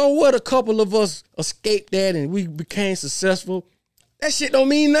 So what, a couple of us escaped that and we became successful? That shit don't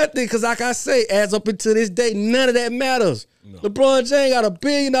mean nothing, because like I say, as up until this day, none of that matters. No. LeBron James got $1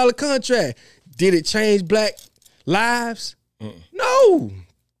 billion contract. Did it change black lives? No.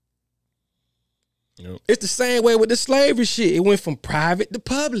 Nope. It's the same way with the slavery shit. It went from private to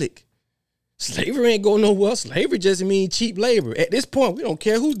public. Slavery ain't going nowhere. Slavery just means cheap labor. At this point, we don't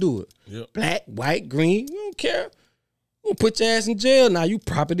care who do it. Yep. Black, white, green, we don't care. We'll put your ass in jail. Now you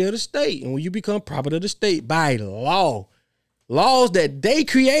property of the state. And when you become property of the state by law, laws that they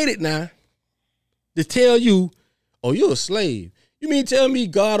created now to tell you, oh, you're a slave. You mean tell me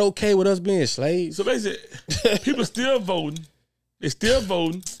God okay with us being slaves? So basically, people still voting. They still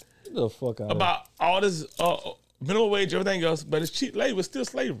voting the fuck out about all this minimum wage, everything else, but it's cheap labor. It's still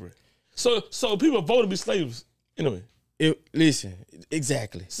slavery. So people vote to be slaves anyway. Listen,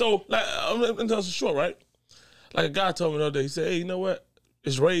 exactly. So like, I'm gonna tell you short, right? Like a guy told me the other day. He said, "Hey, you know what?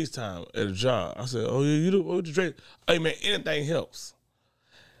 It's raise time at a job." I said, "Oh, yeah, you do what you trade?" Hey man, anything helps.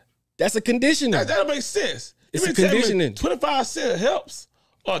 That's a conditioning. That makes sense. It's a conditioning. 25 cents helps,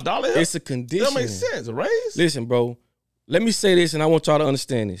 or $1 helps. It's a conditioning. That makes sense. A raise. Listen, bro. Let me say this, and I want y'all to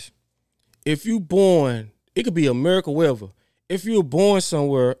understand this. If you born, it could be America, wherever. If you're born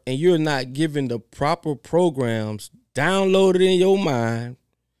somewhere and you're not given the proper programs downloaded in your mind,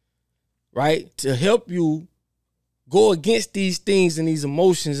 right, to help you go against these things and these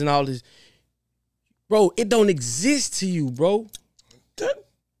emotions and all this, bro, it don't exist to you, bro.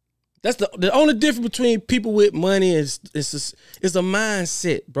 That's the only difference between people with money is a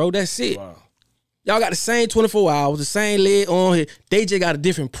mindset, bro. That's it. Wow. Y'all got the same 24 hours, the same leg on here. They just got a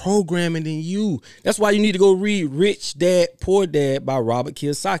different programming than you. That's why you need to go read Rich Dad, Poor Dad by Robert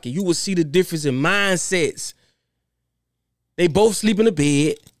Kiyosaki. You will see the difference in mindsets. They both sleep in the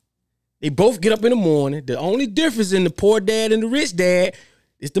bed. They both get up in the morning. The only difference in the poor dad and the rich dad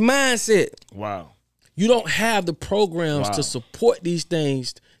is the mindset. Wow. You don't have the programs to support these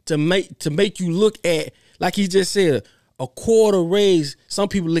things to make you look at, like he just said, a quarter raise. Some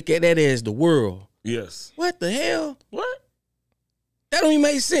people look at that as the world. Yes. What the hell? What? That don't even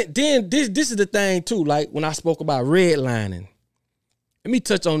make sense. Then this is the thing too. Like when I spoke about redlining. Let me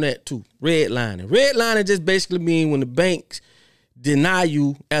touch on that too. Redlining. Redlining just basically mean when the banks deny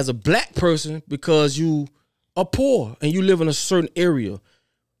you as a black person because you are poor and you live in a certain area.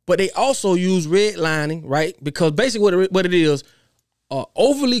 But they also use redlining, right? Because basically what it is,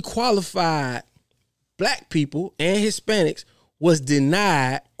 overly qualified black people and Hispanics was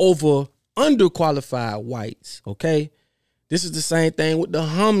denied over underqualified whites, okay? This is the same thing with the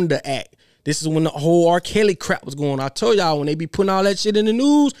HMDA Act. This is when the whole R. Kelly crap was going on. I told y'all, when they be putting all that shit in the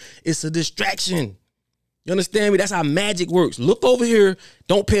news, it's a distraction. You understand me? That's how magic works. Look over here.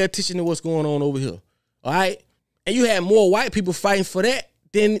 Don't pay attention to what's going on over here, all right? And you had more white people fighting for that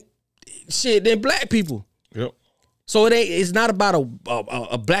than black people. Yep. So it's not about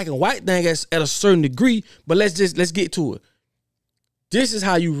a black and white thing at a certain degree, but let's get to it. This is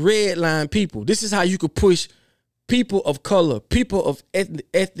how you redline people. This is how you could push people of color, people of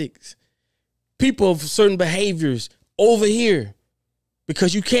ethics, people of certain behaviors over here,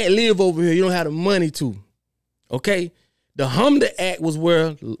 because you can't live over here. You don't have the money to. Okay? The HMDA Act was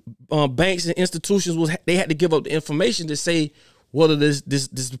where banks and institutions they had to give up the information to say whether this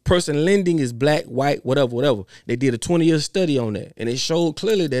person lending is black, white, whatever. They did a 20-year study on that, and it showed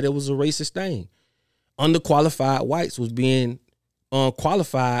clearly that it was a racist thing. Underqualified whites was being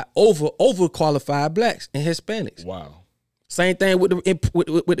qualified over overqualified blacks and Hispanics. Wow. Same thing with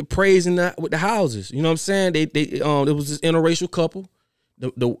the praise with the houses. You know what I'm saying? It was this interracial couple.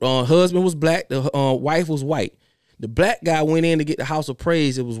 The husband was black. The wife was white. The black guy went in to get the house of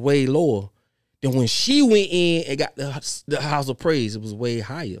praise. It was way lower. Then when she went in and got the house of praise, it was way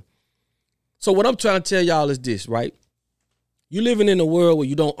higher. So what I'm trying to tell y'all is this, right? You living in a world where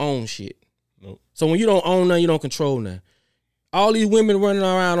you don't own shit. Nope. So when you don't own nothing, you don't control nothing. all these women running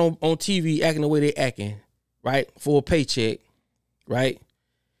around on TV acting the way they acting, right, for a paycheck, right,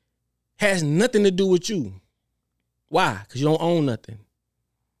 has nothing to do with you. Why? Because you don't own nothing.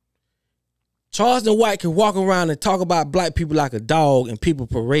 Charleston White can walk around and talk about black people like a dog, and people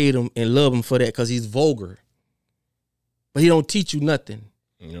parade him and love him for that because he's vulgar. But he don't teach you nothing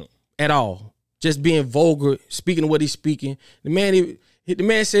at all. Just being vulgar, speaking what he's speaking. The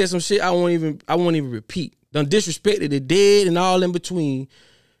man said some shit I won't even repeat. Done disrespected the dead and all in between.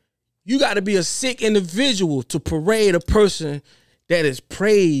 You got to be a sick individual to parade a person that is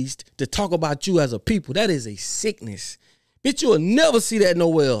praised to talk about you as a people. That is a sickness. Bitch, you'll never see that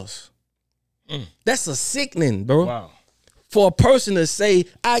nowhere else. That's a sickening, bro. Wow. For a person to say,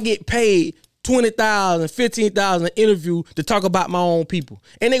 I get paid $20,000, $15,000 an interview to talk about my own people.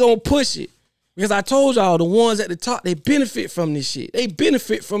 And they gonna push it. Because I told y'all, the ones at the top, they benefit from this shit. They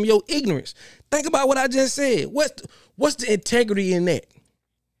benefit from your ignorance. Think about what I just said. What's the integrity in that?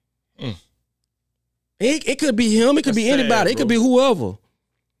 It could be him. It could be anybody. Sad, it could be whoever.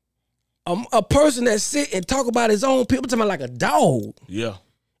 A person that sit and talk about his own people, talking about like a dog. Yeah.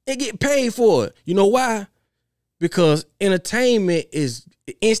 And get paid for it. You know why? Because entertainment is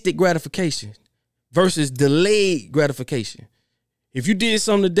instant gratification versus delayed gratification. If you did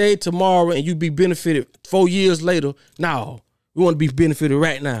something today, tomorrow, and you be benefited 4 years later, no, we want to be benefited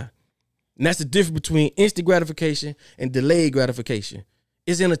right now. And that's the difference between instant gratification and delayed gratification.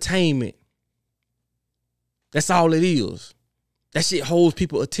 It's entertainment. That's all it is. That shit holds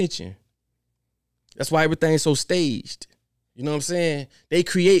people's attention. That's why everything's so staged. You know what I'm saying? They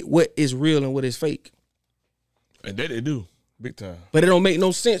create what is real and what is fake. And that they do. Big time. But it don't make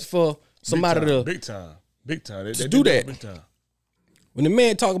no sense for somebody to Big time. Big time. They do that. Big time. When the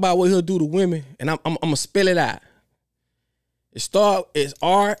man talk about what he'll do to women, and I'm gonna spell it out. It's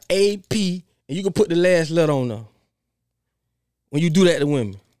R-A-P, and you can put the last letter on there. When you do that to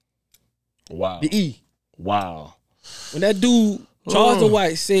women. Wow. The E. Wow. When that dude, Charleston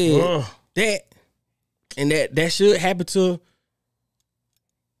White, said that, and that should happen to,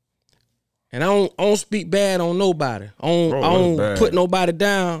 and I don't speak bad on nobody. I don't put nobody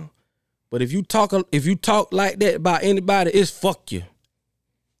down. But if you talk like that about anybody, it's fuck you.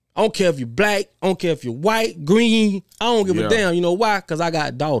 I don't care if you're black. I don't care if you're white, green. I don't give a damn. You know why? Because I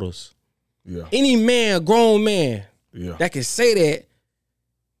got daughters. Yeah. Any man, grown man, that can say that,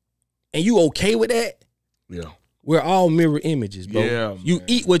 and you okay with that? Yeah. We're all mirror images, bro. Yeah, you man.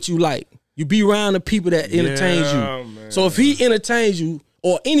 eat what you like. You be around the people that entertains you. Man. So if he entertains you,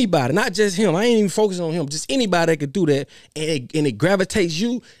 or anybody, not just him, I ain't even focusing on him, just anybody that could do that, and it gravitates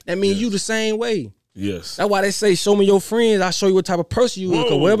you, that means you the same way. Yes. That's why they say, show me your friends, I'll show you what type of person you is.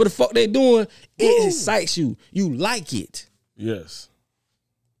 Because whatever the fuck they doing, it excites you. You like it. Yes.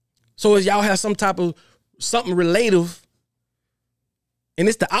 So as y'all have some type of something relative, and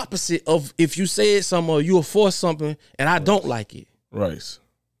it's the opposite of if you said something or you'll force something and I don't like it. Right.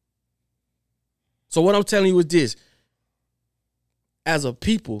 So what I'm telling you is this. As a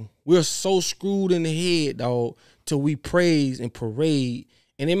people, we're so screwed in the head, dog, till we praise and parade.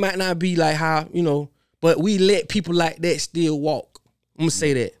 And it might not be like how, but we let people like that still walk. I'm going to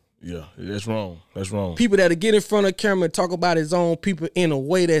say that. Yeah, that's wrong. That's wrong. People that'll get in front of the camera and talk about his own people in a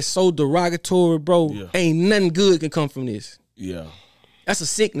way that's so derogatory, bro. Yeah. Ain't nothing good can come from this. Yeah. That's a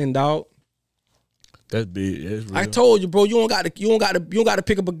sickening, dog. That's big. That's real. I told you, bro, you don't got to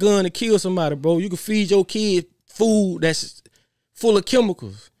pick up a gun to kill somebody, bro. You can feed your kid food that's full of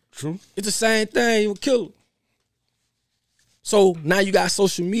chemicals. True. It's the same thing. You'll kill them. So now you got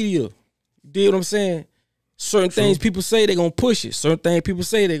social media. You dig what I'm saying? Certain things people say they're gonna push it. Certain things people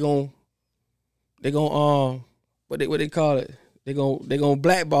say they're gonna what they call it? They gonna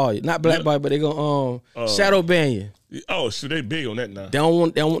blackball you. Not blackball, but they gonna shadow ban you. Oh, so they big on that now. They don't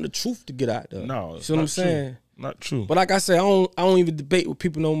want the truth to get out there. No, you see what I'm saying? Not true. But like I said, I don't even debate with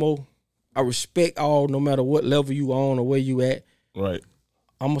people no more. I respect all, no matter what level you on or where you at. Right.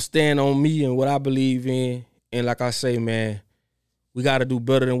 I'm gonna stand on me and what I believe in. And like I say, man, we got to do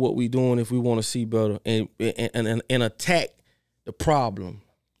better than what we doing if we want to see better and attack the problem.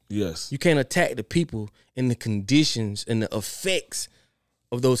 Yes. You can't attack the people and the conditions and the effects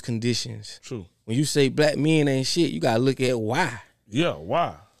of those conditions. True. When you say black men ain't shit, you got to look at why. Yeah,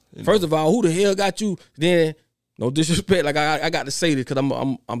 why? First of all, who the hell got you? Then, no disrespect, like I got to say this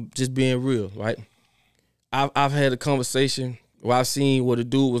because I'm just being real, right? I've had a conversation where I've seen what a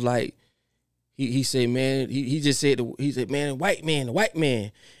dude was like. He said, man, he just said, man, the white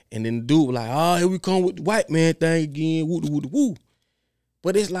man. And then the dude was like, oh, here we come with the white man thing again, woo.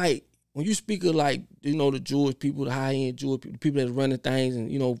 But it's like, when you speak of like, the Jewish people, the high-end Jewish people, the people that's running things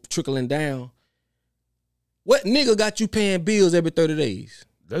and, trickling down, What nigga got you paying bills every 30 days?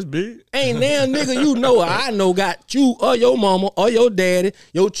 That's big. Ain't now nigga you know or I know got you or your mama or your daddy,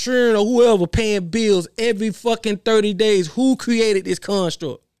 your children or whoever paying bills every fucking 30 days. Who created this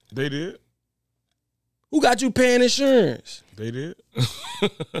construct? They did. Who got you paying insurance? They did.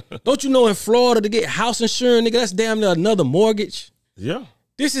 Don't you know in Florida to get house insurance, nigga, that's damn near another mortgage? Yeah.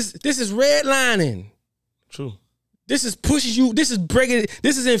 This is redlining. True. This is pushing you. This is breaking it.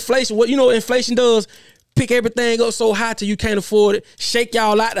 This is inflation. What you know what inflation does? Pick everything up so high till you can't afford it. Shake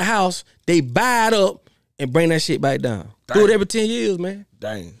y'all out the house. They buy it up and bring that shit back down. Dang. Do it every 10 years, man.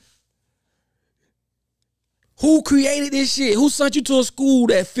 Dang. Who created this shit? Who sent you to a school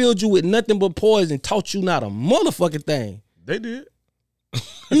that filled you with nothing but poison, taught you not a motherfucking thing? They did.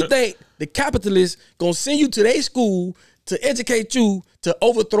 You think the capitalists gonna send you to their school to educate you to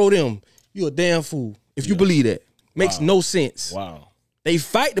overthrow them? You a damn fool if you believe that. Makes no sense. Wow. They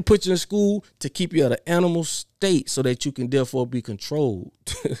fight to put you in school to keep you at an animal state so that you can therefore be controlled.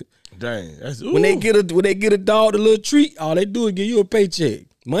 Dang. That's, when they get a dog a little treat, all they do is give you a paycheck.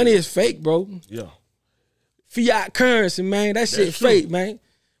 Money is fake, bro. Yeah. Fiat currency, man. That shit fake, man.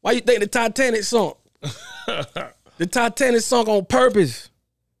 Why you think the Titanic sunk? The Titanic sunk on purpose.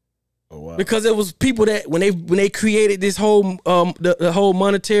 Oh, wow. Because it was people that when they created this whole the whole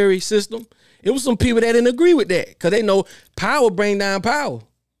monetary system, it was some people that didn't agree with that because they know power bring down power.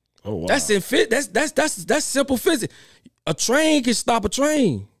 Oh wow. That's simple physics. A train can stop a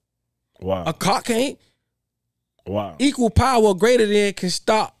train. Wow. A car can't. Wow. Equal power or greater than can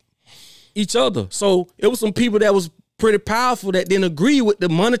stop each other. So it was some people that was pretty powerful that didn't agree with the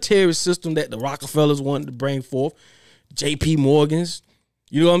monetary system that the Rockefellers wanted to bring forth, J.P. Morgans.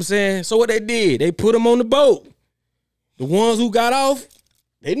 You know what I'm saying? So what they did, they put them on the boat. The ones who got off,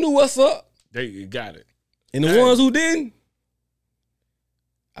 they knew what's up. They got it. And the ones who didn't,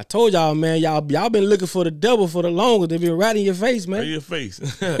 I told y'all, man, y'all been looking for the devil for the longest. They been right in your face, man. Right in your face.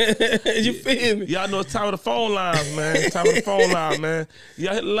 You feel me? Y'all know it's time of the phone lines, man. It's time of the phone line, man.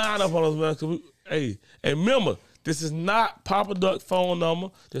 Y'all hit the line up on us, man. 'Cause hey, remember, this is not Papa Duck phone number.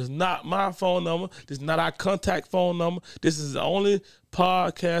 This is not my phone number. This is not our contact phone number. This is the only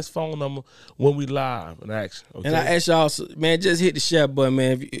podcast phone number when we live in action. Okay? And I ask y'all, man, just hit the share button,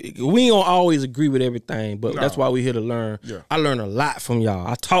 man. We ain't gonna always agree with everything, but that's why we here to learn. Yeah. I learn a lot from y'all.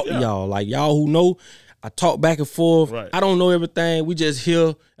 I talk to y'all. Like y'all who know, I talk back and forth. Right. I don't know everything. We just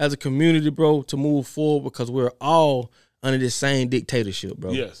here as a community, bro, to move forward because we're all under the same dictatorship,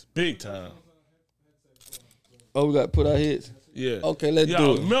 bro. Yes, big time. Oh, we got to put our hits? Yeah. Okay, let's do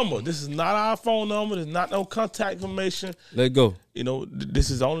Y'all it. remember, this is not our phone number. This is not no contact information. Let's go. You know, this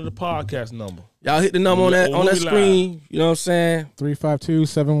is only the podcast number. Y'all hit the number on that Live. screen. You know what I'm saying?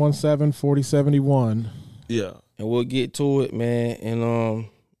 352-717-4071. Yeah. And we'll get to it, man. And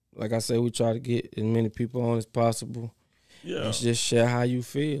like I said, we try to get as many people on as possible. Yeah. And just share how you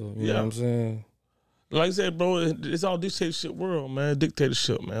feel. You know what I'm saying? Like I said, bro, it's all dictatorship world, man.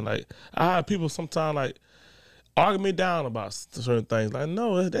 Dictatorship, man. Like, I have people sometimes, like, argue me down about certain things. Like,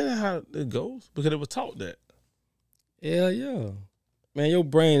 no, that ain't how it goes because it was taught that. Yeah. Man, your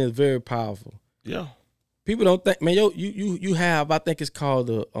brain is very powerful. Yeah. People don't think, man, you have, I think it's called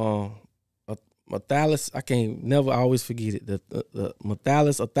the thallus. I always forget it. The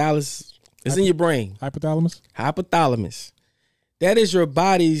thallus. It's in your brain. Hypothalamus. That is your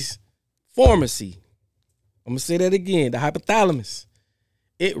body's pharmacy. I'm going to say that again. The hypothalamus.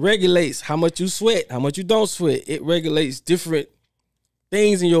 It regulates how much you sweat, how much you don't sweat. It regulates different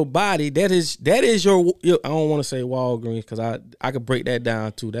things in your body. That is your I don't want to say Walgreens because I could break that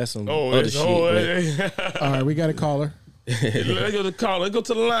down too. That's some other shit. All right, we got a caller. Let's go to the call. Let's go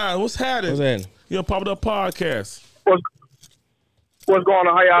to the line. What's happening? What's happening? You Pop It Up Podcast. What's going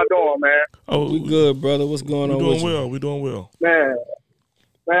on? How y'all doing, man? Oh, We good, brother. What's going on we with doing you? well. We doing well. Man,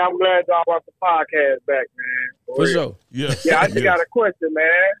 I'm glad y'all brought the podcast back, man. For real. sure. Yes. Yeah, I just got a question,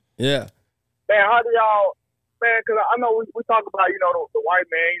 man. Yeah. Man, how do y'all, man, because I know we talk about, the white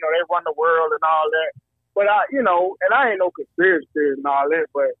man, they run the world and all that. But and I ain't no conspiracy theorist and all that,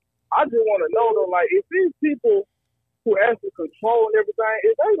 but I just want to know, though, like, if these people who actually control everything,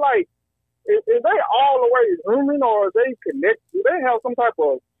 is they all the way human or are they connected? Do they have some type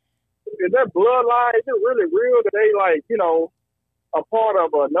of, is that bloodline, is it really real that they, like, a part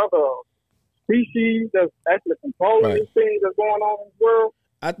of another species that's actually controlling these things that's going on in the world?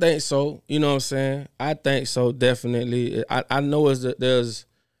 I think so. You know what I'm saying? I think so, definitely. I know there's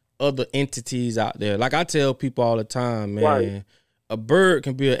other entities out there. Like I tell people all the time, man, a bird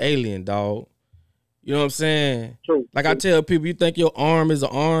can be an alien, dog. You know what I'm saying? True. Like I tell people, you think your arm is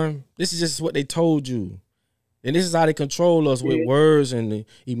an arm? This is just what they told you. And this is how they control us with words and the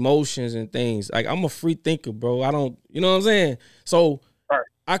emotions and things. Like, I'm a free thinker, bro. I don't, you know what I'm saying? So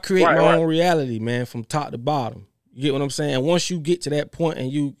I create my own reality, man, from top to bottom. You get what I'm saying? Once you get to that point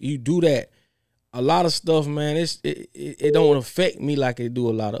and you do that, a lot of stuff, man, it don't affect me like it do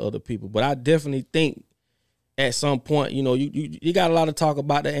a lot of other people. But I definitely think at some point, you know, you got a lot of talk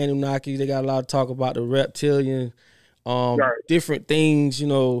about the Anunnaki. They got a lot of talk about the reptilian, different things, you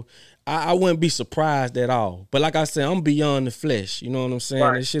know. I wouldn't be surprised at all. But like I said, I'm beyond the flesh. You know what I'm saying?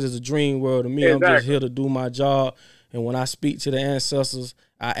 Right. This shit is a dream world to me. Exactly. I'm just here to do my job. And when I speak to the ancestors,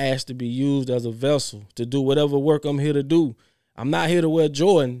 I ask to be used as a vessel to do whatever work I'm here to do. I'm not here to wear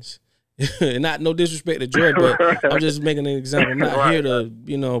Jordans. Not no disrespect to Jordan, but I'm just making an example. I'm not here to,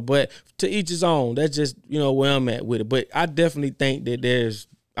 you know, but to each his own. That's just, you know, where I'm at with it. But I definitely think that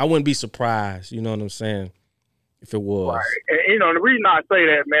I wouldn't be surprised, you know what I'm saying, if it was. Right. And, you know, the reason I say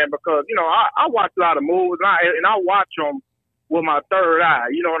that, man, because, you know, I watch a lot of movies, and I watch them with my third eye,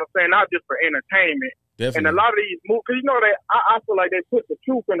 you know what I'm saying, not just for entertainment. Definitely. And a lot of these movies, you know, I feel like they put the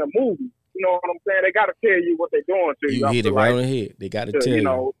truth in the movie. You know what I'm saying? They got to tell you what they're doing to you. You hit it right on the head. They got to tell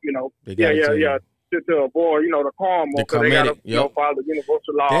you. You know, to avoid, you know, the karma. The they got to, you know, follow the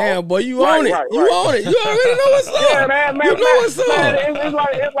universal law. Damn, boy, you own it. You own it. You already know what's up. Yeah, man, you know what's up.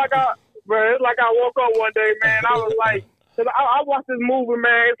 It's like I woke up one day, man. I was like, cause I watched this movie,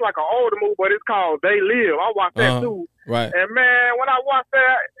 man. It's like an older movie, but it's called They Live. I watched that too. Right. And man, when I watched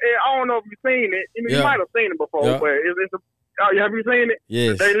that, I don't know if you've seen it. You might have seen it before, but have you seen it?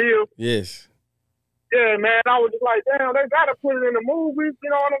 Yes. They Live. Yes. Yeah, man. I was just like, damn, they gotta put it in the movies. You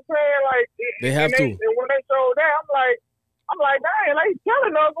know what I'm saying? Like, they have to. And when they showed that, I'm like, dang, they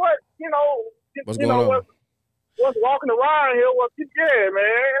telling us what, you know, what's going on? What's walking around here? Man.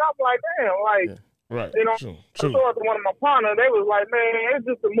 And I'm like, damn, like. Yeah. Right. You know, True. I saw it to one of my partners. They was like, man, it's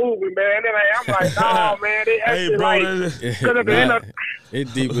just a movie, man. And I'm like, nah, man. They actually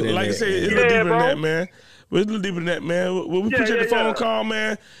it's deeper than like that. I said, it's a little deeper than that, man. It's a little deeper than that, man. We appreciate the phone call,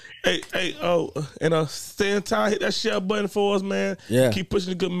 man. Hey, and stay in time, hit that share button for us, man. Yeah. Keep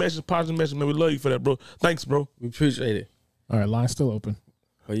pushing the good message, positive message, man. We love you for that, bro. Thanks, bro. We appreciate it. All right, line's still open.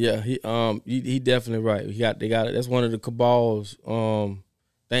 But yeah, he definitely right. They got it. That's one of the cabal's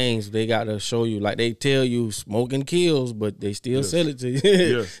things they got to show you. Like, they tell you smoking kills, but they still sell it to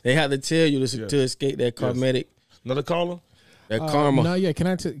you. Yes. They have to tell you to escape that karmatic. Another caller? That karma. No, yeah. Can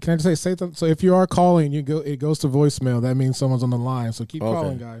I just say something? So if you are calling, it goes to voicemail. That means someone's on the line. So keep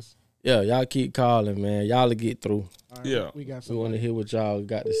calling, guys. Yeah, y'all keep calling, man. Y'all will get through. Right, yeah. We want to hear what y'all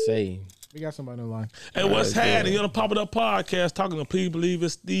got to say. We got somebody on the line. Hey, what's happening? You're on the Pop It Up podcast talking to Please Believe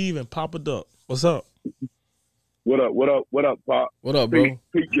It's Steve and Pop It Up. What's up? What up, Pop? What up, bro?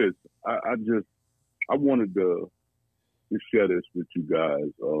 Peaches. I wanted to share this with you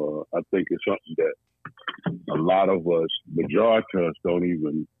guys. I think it's something that a lot of us, majority of us, don't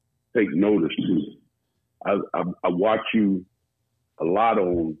even take notice to. I watch you a lot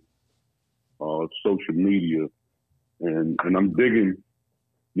on social media, and I'm digging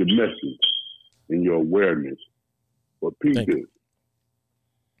your message and your awareness. But Peaches,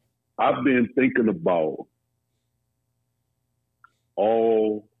 I've been thinking about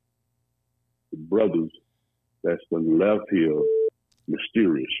all the brothers that's been left here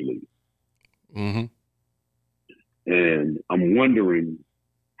mysteriously. Mm-hmm. And I'm wondering,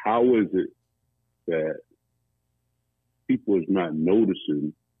 how is it that people is not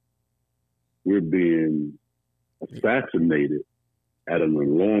noticing we're being assassinated at an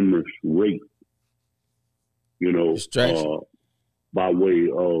enormous rate, you know, by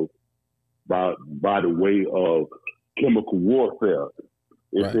the way of chemical warfare.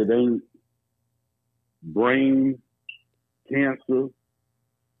 If it ain't brain cancer,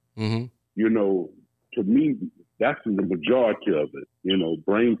 you know, to me, that's the majority of it. You know,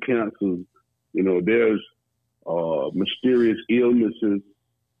 brain cancer, you know, there's mysterious illnesses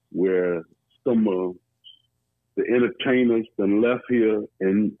where some of the entertainers been left here,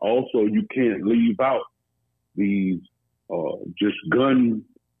 and also you can't leave out these just gun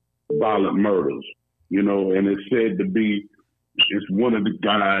violent murders, you know, and it's said to be it's one of the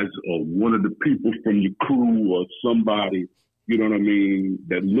guys or one of the people from your crew or somebody, you know what I mean,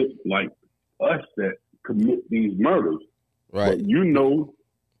 that look like us that commit these murders. Right. But you know,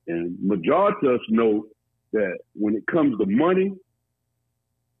 and majority of us know that when it comes to money,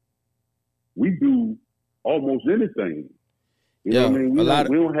 we do almost anything. You know what I mean? We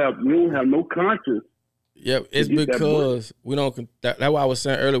don't have no conscience. Yeah, it's because we don't. That's why I was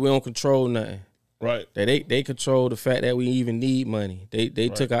saying earlier, we don't control nothing. Right. They control the fact that we even need money. They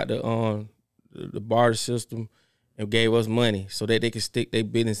took out the barter system, and gave us money so that they could stick their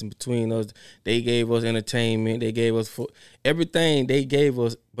business in between us. They gave us entertainment. They gave us everything they gave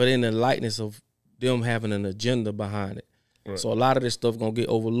us, but in the likeness of them having an agenda behind it. Right. So a lot of this stuff going to get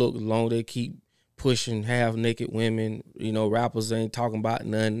overlooked as long as they keep pushing half-naked women. You know, rappers ain't talking about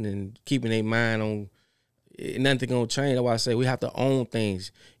nothing and keeping their mind on nothing going to change. That's why I say we have to own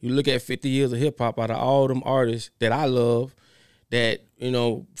things. You look at 50 years of hip-hop, out of all them artists that I love, that, you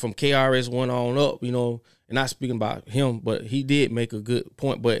know, from KRS-One on up, you know, and not speaking about him, but he did make a good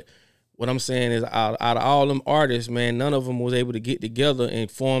point. But what I'm saying is out of all them artists, man, none of them was able to get together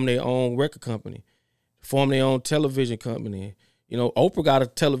and form their own record company, form their own television company. You know, Oprah got a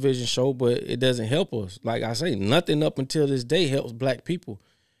television show, but it doesn't help us. Like I say, nothing up until this day helps black people.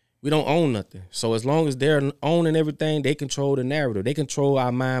 We don't own nothing. So as long as they're owning everything, they control the narrative. They control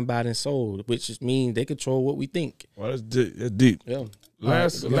our mind, body, and soul, which just means they control what we think. Well, that's deep. That's deep. Yeah.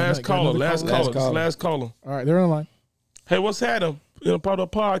 Last caller. Last caller. All right, they're on the line. Hey, what's happening? You know, part of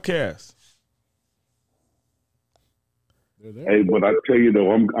the podcast. Hey, but I tell you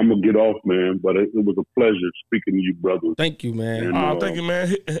though, I'm gonna get off, man. But it was a pleasure speaking to you, brother. Thank you, man. And, thank you, man.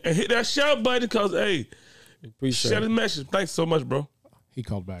 Hit that share button, because hey, appreciate share the message. Thanks so much, bro. He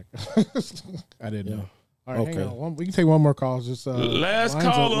called back. I didn't know. All right, Okay. hang on. We can take one more call. Just Last lines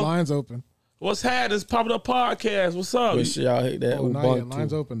caller. Lines open. What's happening? It's Popping Up Podcast. What's up? Make sure y'all hit that Oh, not yet. Ubuntu.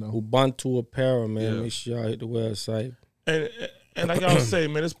 Lines open though. Ubuntu Apparel, man. Yeah. Make sure y'all hit the website. And like y'all say,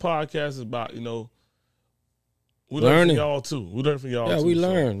 man, this podcast is about, you know, we Learning. learn from y'all too. We learn from y'all too. Yeah, we so-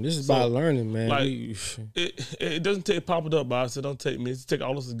 learn. This is about learning, man. like, We- It doesn't take Popping Up, but it don't take me. It's take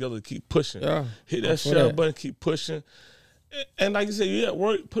all of us together to keep pushing. Yeah, Hit I'm that for share that. button, keep pushing. And like you said, you at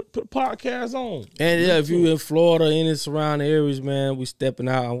work, put podcasts on. And yeah, if you in Florida, any surrounding areas, man, we stepping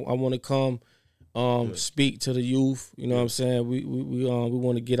out. I want to come speak to the youth. You know what I'm saying? We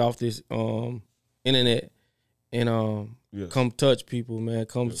want to get off this internet and come touch people, man.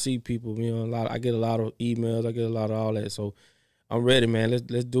 Come see people. You know, I get a lot of emails. I get a lot of all that. So I'm ready, man.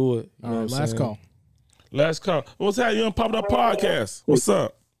 Let's do it. You know what I'm Last saying? call. Last call. What's happening? You on Popping Up Podcast? What's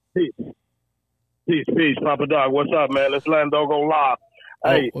up? Peace, Papa Dog. What's up, man? Let's land doggone live.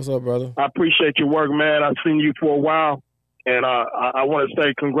 Hey, What's up, brother? I appreciate your work, man. I've seen you for a while, and I want to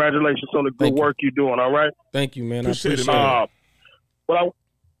say congratulations on the good Thank you. work you're doing. All right. Thank you, man. Appreciate it, I appreciate man. it.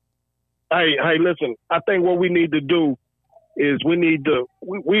 Hey, listen. I think what we need to do is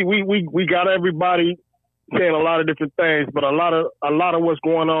we got everybody saying a lot of different things, but a lot of what's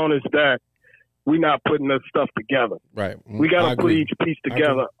going on is that we're not putting this stuff together. Right. We got to put each piece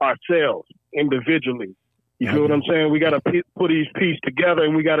together ourselves individually. You feel what I'm saying? We got to put each piece together,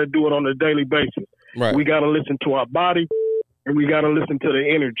 and we got to do it on a daily basis. Right. We got to listen to our body, and we got to listen to the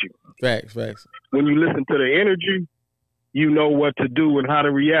energy. Facts. When you listen to the energy, you know what to do and how to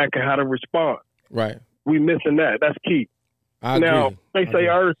react and how to respond. Right. We missing that. That's key. I agree. Now, they say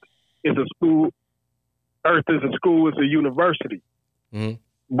Earth is a school. Earth is a school. It's a university. Mhm.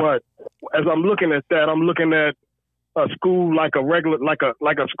 But as I'm looking at that, I'm looking at a school like a regular, like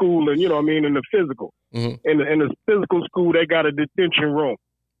a school, and you know what I mean, in the physical. Mhm. In the physical school, they got a detention room.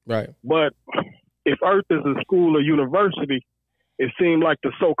 Right. But if Earth is a school or university, it seems like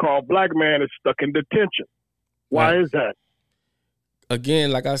the so-called black man is stuck in detention. Why Right. is that?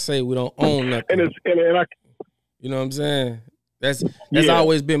 Again, like I say, we don't own nothing. And I You know what I'm saying? That's Yeah.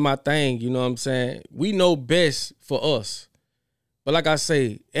 always been my thing. You know what I'm saying? We know best for us. But like I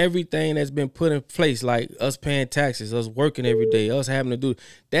say, everything that's been put in place, like us paying taxes, us working every day, us having to do,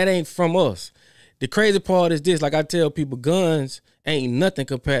 that ain't from us. The crazy part is this, like I tell people, guns ain't nothing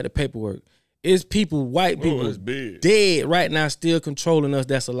compared to paperwork. It's people, white people, it's big. dead right now still controlling us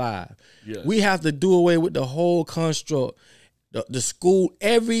that's alive. Yes. We have to do away with the whole construct, the school,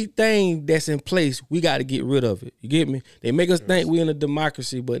 everything that's in place, we got to get rid of it. You get me? They make us think we're in a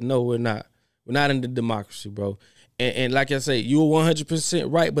democracy, but no, we're not. We're not in the democracy, bro. And like I say, you're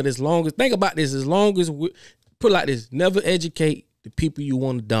 100% right, but as long as, think about this, as long as we, put it like this, never educate the people you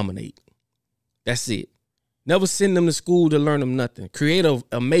want to dominate. That's it. Never send them to school to learn them nothing. Create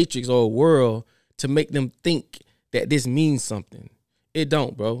a matrix or a world to make them think that this means something. It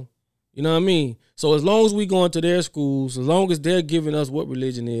don't, bro. You know what I mean? So as long as we go into their schools, as long as they're giving us what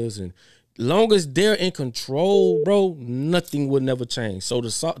religion is, and as long as they're in control, bro, nothing will never change. So to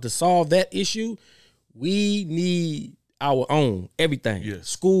solve that issue, we need our own everything. Yes.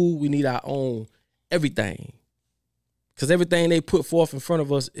 School, we need our own everything. Because everything they put forth in front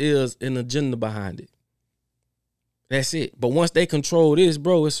of us is an agenda behind it. That's it. But once they control this,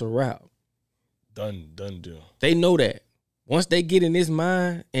 bro, it's a wrap. Done deal. They know that. Once they get in this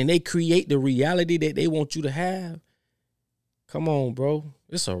mind and they create the reality that they want you to have, come on, bro.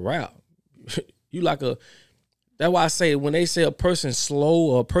 It's a wrap. You like That's why I say when they say a person slow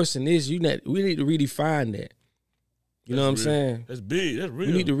or a person is, we need to redefine that. You know what I'm saying? That's big. That's real.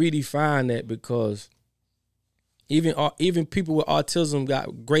 We need to redefine that because even people with autism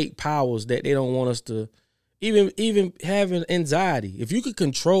got great powers that they don't want us to. Even having anxiety. If you could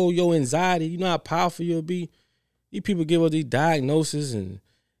control your anxiety, you know how powerful you'll be. These people give us these diagnoses and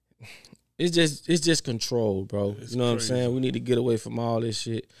it's just control, bro. You know what I'm saying? We need to get away from all this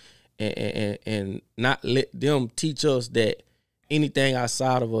shit and not let them teach us that anything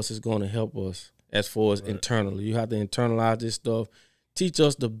outside of us is going to help us as far as internally. You have to internalize this stuff. Teach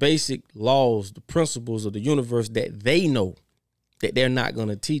us the basic laws, the principles of the universe that they know that they're not going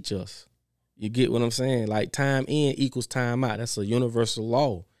to teach us. You get what I'm saying? Like time in equals time out. That's a universal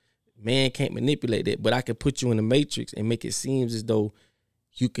law. Man can't manipulate that, but I can put you in the matrix and make it seem as though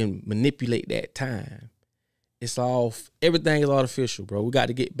you can manipulate that time. It's all, everything is artificial, bro. We got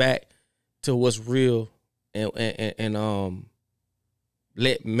to get back to what's real and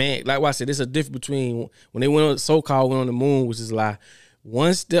let man, like what I said, there's a difference between when they went on, so-called went on the moon, which is like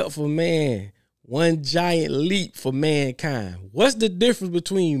one step for man, one giant leap for mankind. What's the difference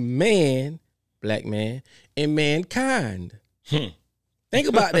between man, black man, and mankind? Think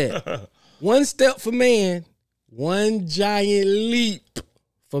about that. One step for man, one giant leap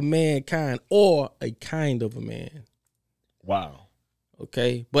for mankind, or a kind of a man. Wow.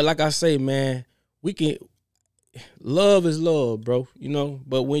 Okay? But like I say, man, we can, love is love, bro, you know?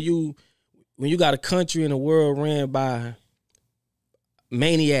 But when you got a country and a world ran by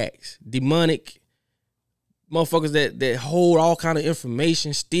maniacs, demonic motherfuckers that hold all kind of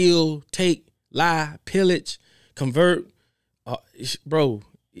information, steal, take, lie, pillage, convert, bro,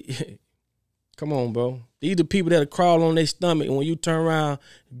 come on, bro. These are people that'll crawl on their stomach, and when you turn around,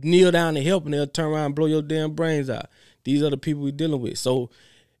 kneel down to help, and they'll turn around and blow your damn brains out. These are the people we're dealing with. So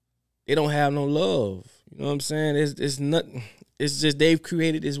they don't have no love. You know what I'm saying? It's nothing. It's just they've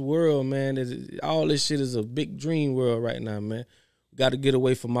created this world, man. All this shit is a big dream world right now, man. We got to get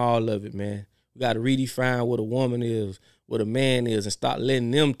away from all of it, man. We got to redefine what a woman is, what a man is, and start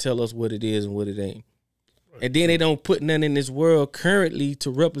letting them tell us what it is and what it ain't. And then they don't put nothing in this world currently to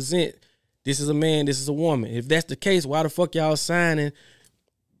represent this is a man, this is a woman. If that's the case, why the fuck y'all signing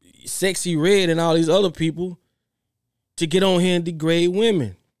Sexy Red and all these other people to get on here and degrade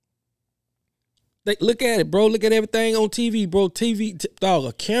women? Look at it, bro. Look at everything on TV, bro. Dog,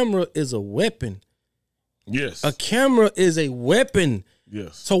 a camera is a weapon. Yes. A camera is a weapon.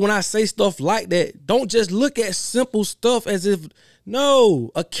 Yes. So when I say stuff like that, don't just look at simple stuff as if,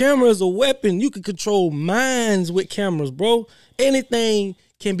 no, a camera is a weapon. You can control minds with cameras, bro. Anything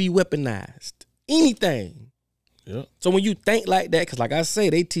can be weaponized. Anything. Yeah. So when you think like that, because like I say,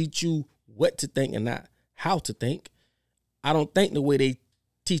 they teach you what to think and not how to think. I don't think the way they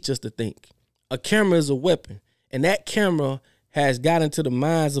teach us to think. A camera is a weapon. And that camera has got into the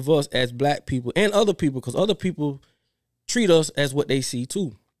minds of us as black people and other people, because other people treat us as what they see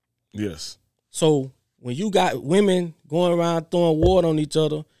too. Yes. So when you got women going around throwing water on each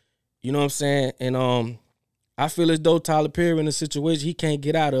other, you know what I'm saying? And I feel as though Tyler Perry in a situation he can't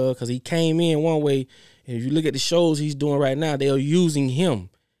get out of because he came in one way. And if you look at the shows he's doing right now, they are using him.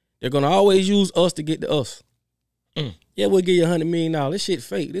 They're going to always use us to get to us. Yeah, we'll give you $100 million. This shit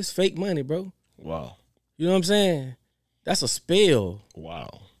fake. This fake money, bro. Wow. You know what I'm saying? That's a spell. Wow.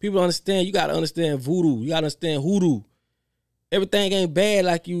 People understand. You got to understand voodoo. You got to understand hoodoo. Everything ain't bad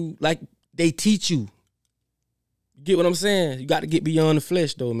like they teach you. You get what I'm saying? You got to get beyond the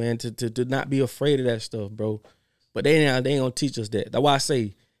flesh though, man, to not be afraid of that stuff, bro. But they ain't gonna teach us that. That's why I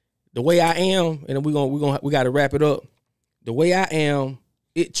say the way I am, and we got to wrap it up. The way I am,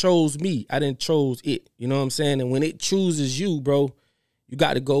 it chose me. I didn't chose it. You know what I'm saying? And when it chooses you, bro, you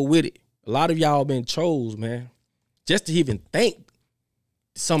got to go with it. A lot of y'all been chose, man, just to even think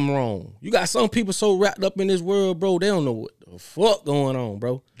something wrong. You got some people so wrapped up in this world, bro, they don't know what the fuck going on,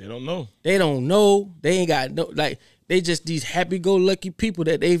 bro. They don't know. They don't know. They ain't got no, like, they just these happy-go-lucky people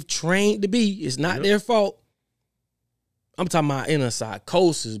that they've trained to be. It's not their fault. I'm talking about inner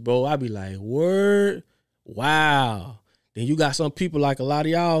psychosis, bro. I be like, word, wow. Then you got some people like a lot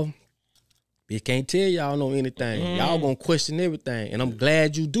of y'all, they can't tell y'all know anything. Y'all gonna question everything, and I'm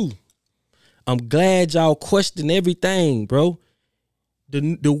glad you do. I'm glad y'all question everything, bro.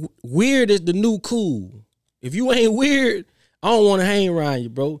 The weird is the new cool. If you ain't weird, I don't want to hang around you,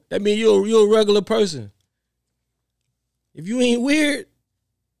 bro. That means you're a regular person. If you ain't weird,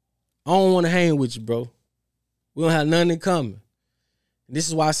 I don't want to hang with you, bro. We don't have nothing in common. And this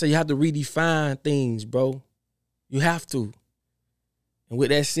is why I say you have to redefine things, bro. You have to. And with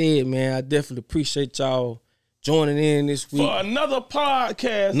that said, man, I definitely appreciate y'all joining in this week for another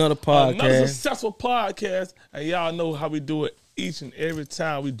podcast. Another successful podcast. And y'all know how we do it each and every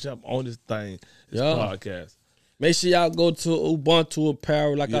time we jump on this thing. This podcast. Make sure y'all go to Ubuntu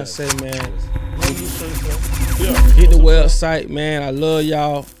Apparel, like I say, man. Hit the website, man. I love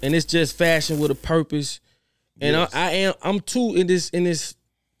y'all, and it's just fashion with a purpose. And I'm too in this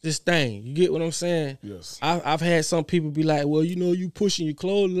thing. You get what I'm saying? Yes. I've had some people be like, well, you know, you pushing your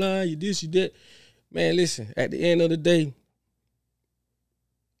clothing line, you this, you that. Man, listen. At the end of the day,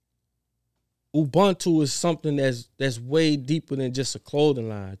 Ubuntu is something that's way deeper than just a clothing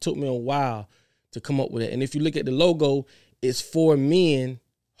line. It took me a while to come up with it. And if you look at the logo, it's 4 men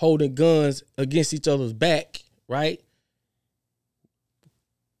holding guns against each other's back, right?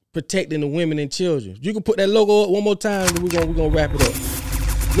 Protecting the women and children. You can put that logo up one more time, and we're gonna wrap it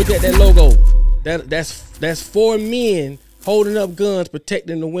up. Look at that logo. That's 4 men holding up guns,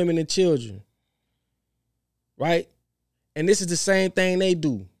 protecting the women and children, right? And this is the same thing they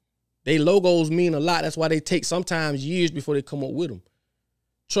do. They logos mean a lot. That's why they take sometimes years before they come up with them.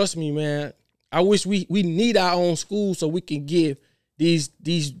 Trust me, man. I wish we need our own school so we can give these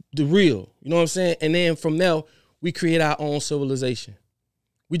the real. You know what I'm saying? And then from there, we create our own civilization.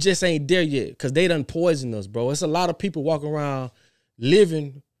 We just ain't there yet because they done poisoned us, bro. It's a lot of people walking around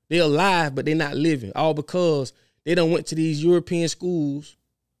living. They're alive, but they're not living. All because they done went to these European schools,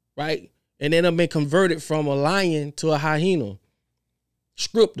 right? And they done been converted from a lion to a hyena.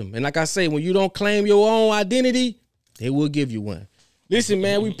 Script them. And like I say, when you don't claim your own identity, they will give you one. Listen,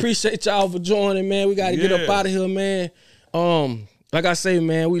 man, we appreciate y'all for joining, man. We got to get up out of here, man. Like I say,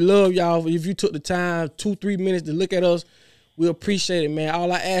 man, we love y'all. If you took the time, 2-3 minutes to look at us, we appreciate it, man.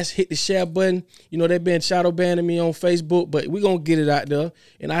 All I ask, hit the share button. You know, they've been shadow banning me on Facebook, but we're going to get it out there.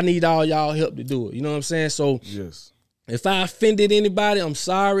 And I need all y'all help to do it. You know what I'm saying? So if I offended anybody, I'm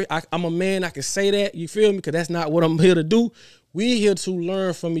sorry. I'm a man. I can say that. You feel me? Because that's not what I'm here to do. We here to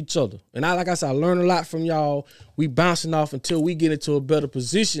learn from each other. And like I said, I learn a lot from y'all. We bouncing off until we get into a better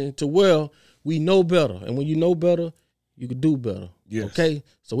position to where we know better. And when you know better, you can do better. Yes. Okay?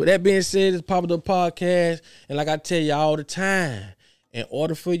 So with that being said, it's Papa the Podcast. And like I tell you all the time, in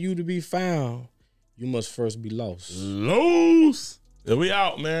order for you to be found, you must first be lost. Loose. And we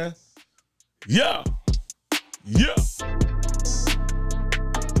out, man. Yeah.